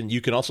should mention,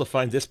 you can also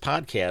find this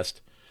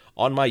podcast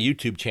on my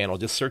YouTube channel.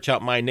 Just search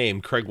out my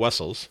name, Craig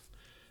Wessels.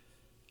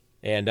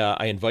 And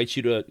I invite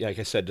you to, like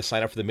I said, to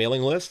sign up for the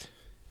mailing list.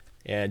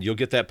 And you'll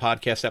get that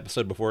podcast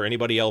episode before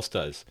anybody else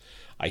does.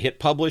 I hit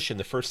publish, and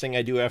the first thing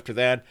I do after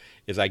that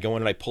is I go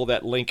in and I pull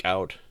that link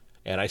out,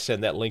 and I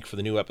send that link for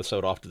the new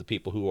episode off to the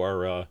people who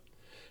are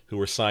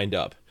signed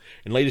up.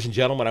 And ladies and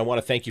gentlemen, I want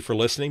to thank you for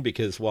listening,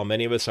 because while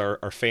many of us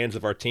are fans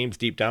of our teams,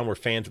 deep down we're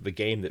fans of the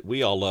game that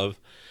we all love.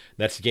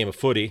 That's the game of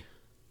footy.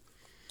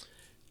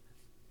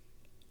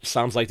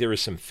 Sounds like there is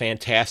some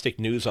fantastic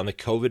news on the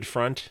COVID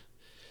front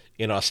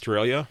in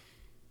Australia.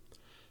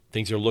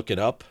 Things are looking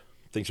up.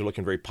 Things are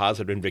looking very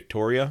positive in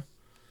Victoria.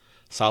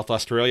 South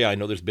Australia, I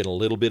know there's been a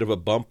little bit of a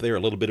bump there, a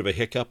little bit of a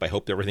hiccup. I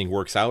hope everything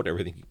works out. I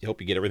hope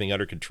you get everything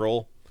under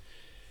control.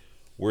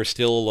 We're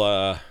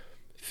still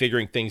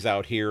figuring things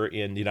out here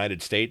in the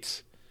United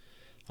States.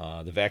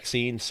 The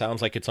vaccine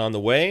sounds like it's on the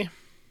way,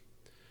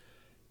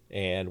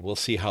 and we'll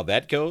see how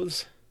that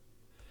goes.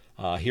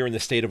 Here in the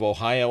state of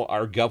Ohio,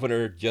 our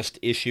governor just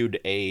issued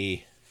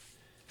a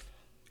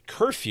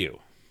curfew.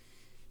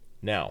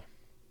 Now,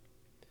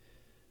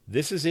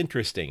 this is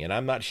interesting, and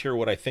I'm not sure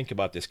what I think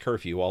about this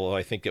curfew, although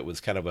I think it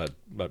was kind of I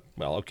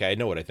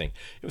know what I think.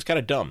 It was kind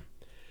of dumb.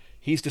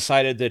 He's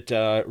decided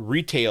that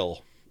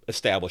retail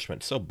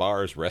establishments, so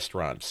bars,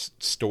 restaurants,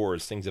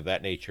 stores, things of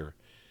that nature,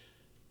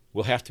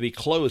 will have to be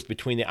closed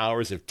between the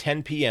hours of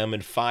 10 p.m.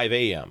 and 5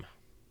 a.m.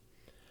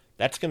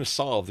 That's going to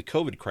solve the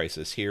COVID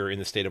crisis here in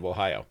the state of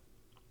Ohio.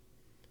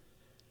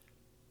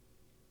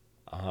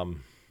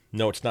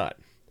 No, it's not.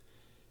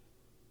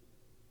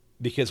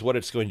 Because what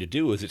it's going to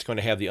do is it's going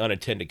to have the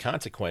unintended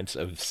consequence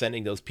of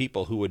sending those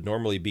people who would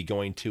normally be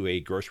going to a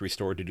grocery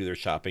store to do their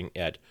shopping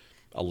at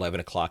 11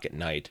 o'clock at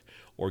night,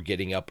 or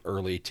getting up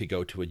early to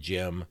go to a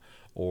gym,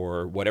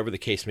 or whatever the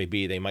case may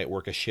be. They might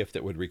work a shift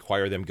that would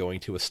require them going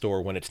to a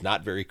store when it's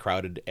not very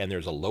crowded and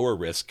there's a lower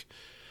risk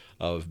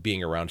of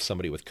being around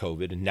somebody with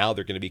COVID. And now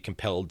they're going to be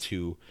compelled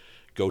to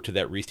go to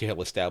that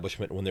retail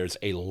establishment when there's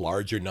a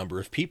larger number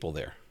of people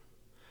there.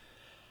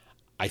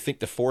 I think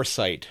the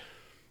foresight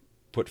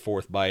put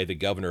forth by the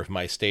governor of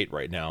my state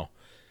right now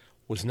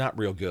was not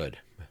real good.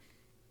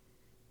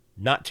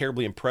 Not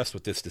terribly impressed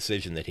with this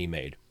decision that he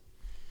made.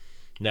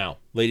 Now,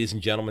 ladies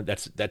and gentlemen,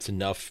 that's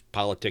enough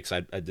politics.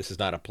 This is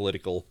not a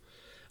political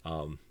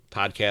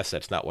podcast.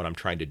 That's not what I'm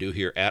trying to do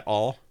here at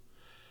all.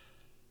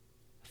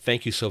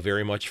 Thank you so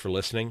very much for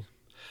listening.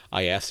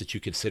 I ask that you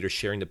consider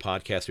sharing the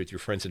podcast with your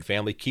friends and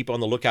family. Keep on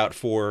the lookout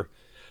for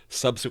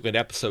subsequent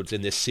episodes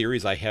in this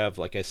series. I have,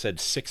 like I said,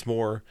 6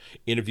 more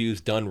interviews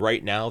done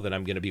right now that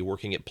I'm going to be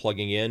working at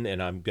plugging in,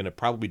 and I'm going to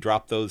probably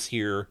drop those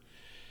here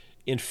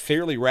in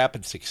fairly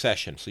rapid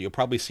succession. So you'll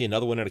probably see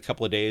another one in a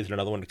couple of days and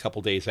another one in a couple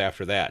of days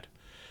after that.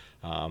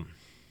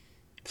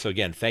 So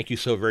again, thank you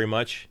so very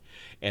much.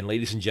 And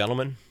ladies and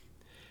gentlemen,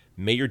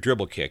 may your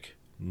dribble kick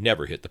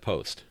never hit the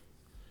post.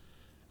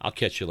 I'll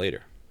catch you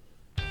later.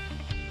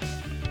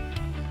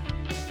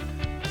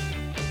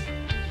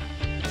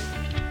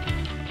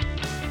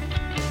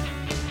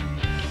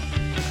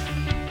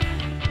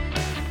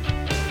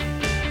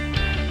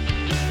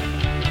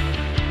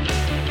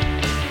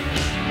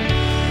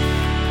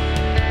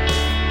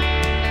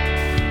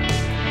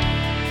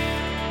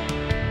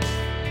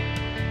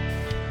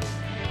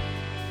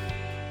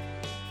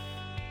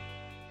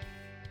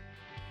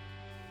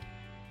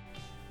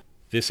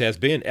 This has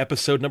been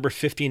episode number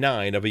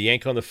 59 of A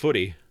Yank on the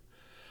Footy,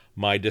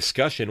 my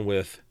discussion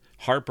with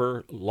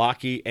Harper,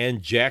 Lachie,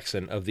 and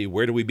Jackson of the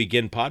Where Do We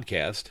Begin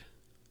podcast.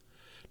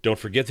 Don't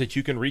forget that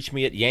you can reach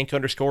me at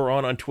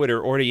yank_on on Twitter,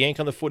 or to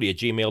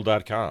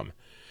yankonthefooty@gmail.com.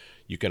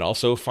 You can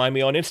also find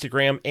me on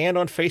Instagram and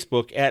on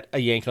Facebook at A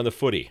Yank on the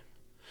Footy.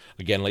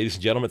 Again, ladies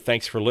and gentlemen,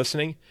 thanks for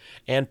listening,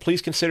 and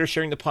please consider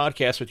sharing the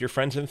podcast with your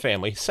friends and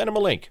family. Send them a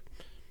link.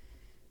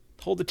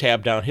 Hold the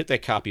tab down, hit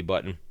that copy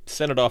button,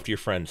 send it off to your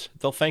friends.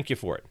 They'll thank you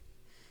for it.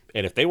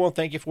 And if they won't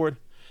thank you for it,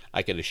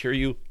 I can assure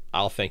you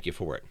I'll thank you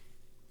for it.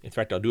 In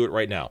fact, I'll do it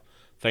right now.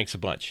 Thanks a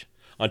bunch.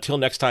 Until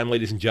next time,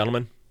 ladies and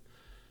gentlemen,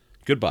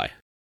 goodbye.